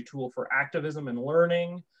 as a tool for activism and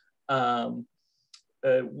learning,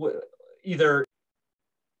 either?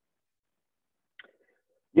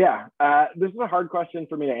 Yeah, this is a hard question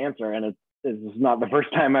for me to answer, and this is not the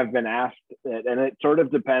first time I've been asked it, and it sort of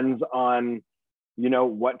depends on,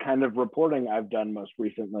 what kind of reporting I've done most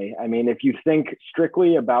recently. I mean, if you think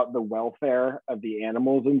strictly about the welfare of the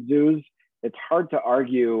animals in zoos, it's hard to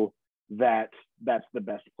argue that that's the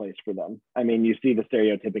best place for them. I mean, you see the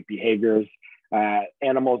stereotypic behaviors.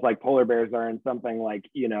 Animals like polar bears are in something like,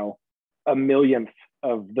 a millionth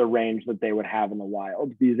of the range that they would have in the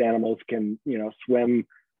wild. These animals can, swim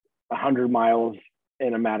 100 miles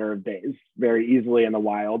in a matter of days very easily in the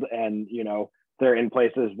wild. And, they're in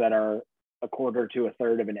places that are a quarter to a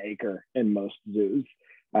third of an acre in most zoos.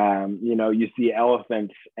 You see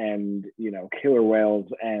elephants and, killer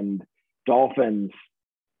whales and dolphins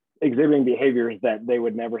exhibiting behaviors that they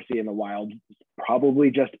would never see in the wild, probably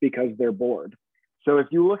just because they're bored. So if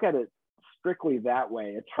you look at it strictly that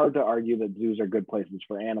way, it's hard to argue that zoos are good places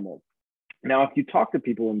for animals. Now, if you talk to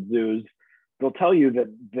people in zoos, they'll tell you that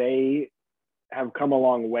they have come a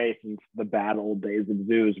long way since the bad old days of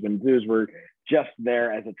zoos, when zoos were just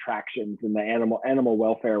there as attractions and the animal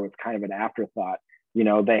welfare was kind of an afterthought.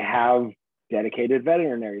 They have dedicated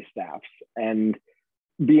veterinary staffs, and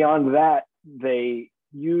beyond that, they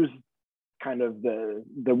use kind of the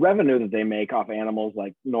revenue that they make off animals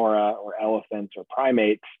like Nora or elephants or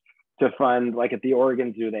primates to fund, like at the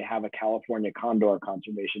Oregon Zoo, they have a California condor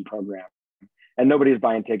conservation program. And nobody's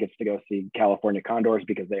buying tickets to go see California condors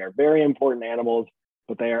because they are very important animals,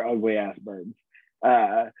 but they are ugly ass birds.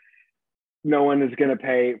 No one is going to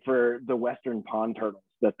pay for the Western pond turtles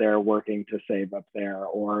that they're working to save up there,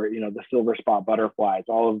 or the silver spot butterflies,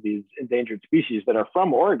 all of these endangered species that are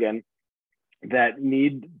from Oregon that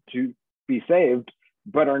need to be saved,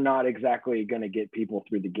 but are not exactly going to get people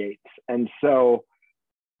through the gates. And so,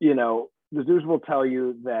 the zoos will tell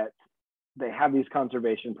you that they have these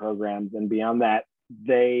conservation programs, and beyond that,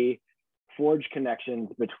 they forge connections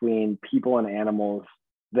between people and animals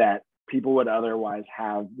that people would otherwise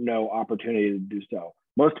have no opportunity to do so.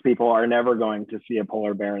 Most people are never going to see a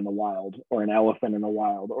polar bear in the wild, or an elephant in the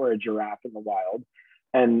wild, or a giraffe in the wild.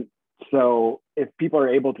 And so if people are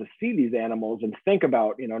able to see these animals and think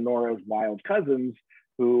about, Nora's wild cousins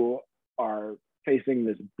who are facing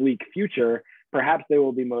this bleak future, perhaps they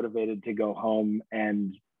will be motivated to go home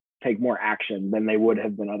and take more action than they would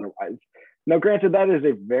have been otherwise. Now, granted, that is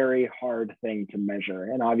a very hard thing to measure.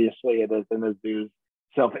 And obviously it is in the zoo's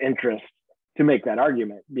self-interest to make that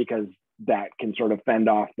argument, because that can sort of fend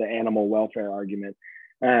off the animal welfare argument.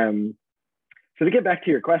 So to get back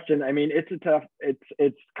to your question, I mean,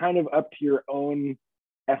 it's kind of up to your own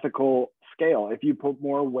ethical scale. If you put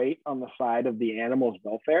more weight on the side of the animal's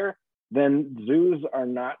welfare, then zoos are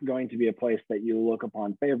not going to be a place that you look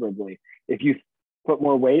upon favorably. If you put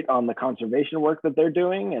more weight on the conservation work that they're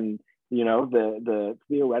doing and the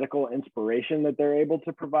theoretical inspiration that they're able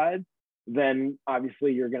to provide, then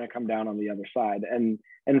obviously you're going to come down on the other side. And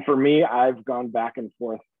for me, I've gone back and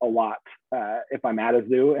forth a lot. If I'm at a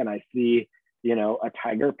zoo and I see a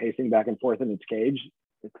tiger pacing back and forth in its cage,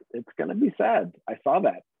 it's going to be sad. I saw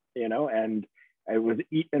that, and it was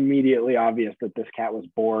immediately obvious that this cat was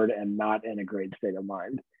bored and not in a great state of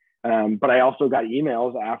mind. But I also got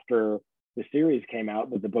emails after the series came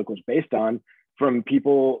out that the book was based on, from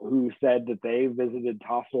people who said that they visited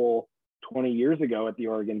Tossel 20 years ago at the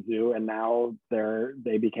Oregon Zoo, and now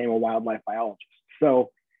they became a wildlife biologist.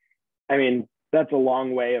 So, I mean, that's a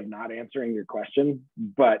long way of not answering your question,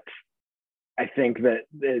 but I think that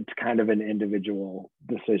it's kind of an individual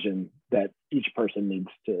decision that each person needs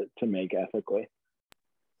to make ethically.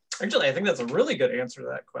 Actually, I think that's a really good answer to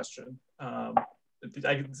that question.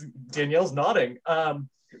 Danielle's nodding.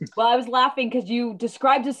 Well, I was laughing because you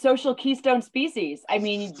described a social keystone species. I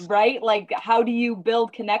mean, right? Like, how do you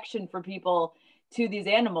build connection for people to these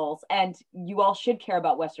animals? And you all should care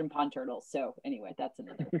about Western pond turtles. So anyway, that's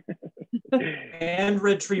another. And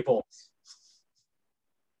red treeples.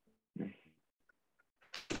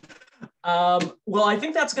 Well, I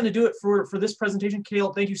think that's going to do it for this presentation.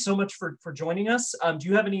 Kale, thank you so much for joining us. Do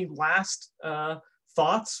you have any last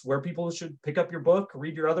thoughts where people should pick up your book,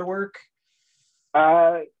 read your other work?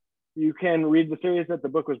 You can read the series that the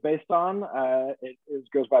book was based on. It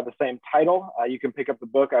goes by the same title. You can pick up the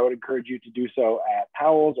book. I would encourage you to do so at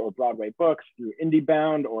Powell's or Broadway Books, through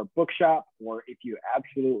IndieBound or Bookshop, or if you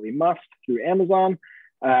absolutely must, through Amazon.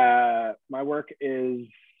 My work is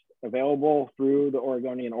available through the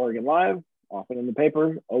Oregonian Oregon Live, often in the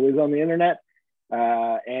paper, always on the internet.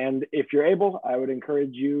 And if you're able, I would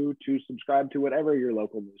encourage you to subscribe to whatever your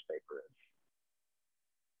local newspaper is.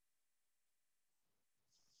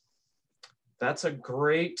 That's a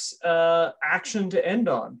great action to end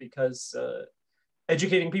on, because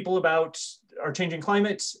educating people about our changing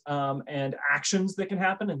climate and actions that can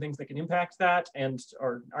happen and things that can impact that, and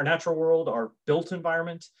our natural world, our built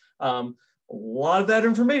environment. A lot of that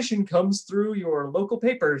information comes through your local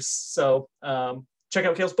papers. So check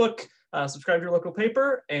out Kale's book, subscribe to your local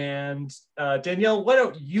paper, and Danielle, why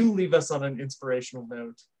don't you leave us on an inspirational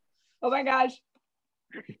note? Oh my gosh.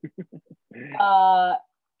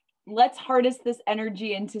 Let's harness this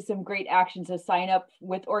energy into some great action. So sign up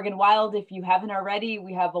with Oregon Wild if you haven't already.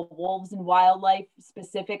 We have a wolves and wildlife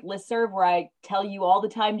specific listserv where I tell you all the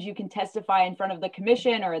times you can testify in front of the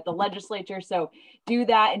commission or at the legislature. So do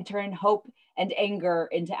that and turn hope and anger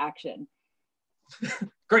into action.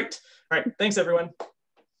 Great. All right. Thanks, everyone.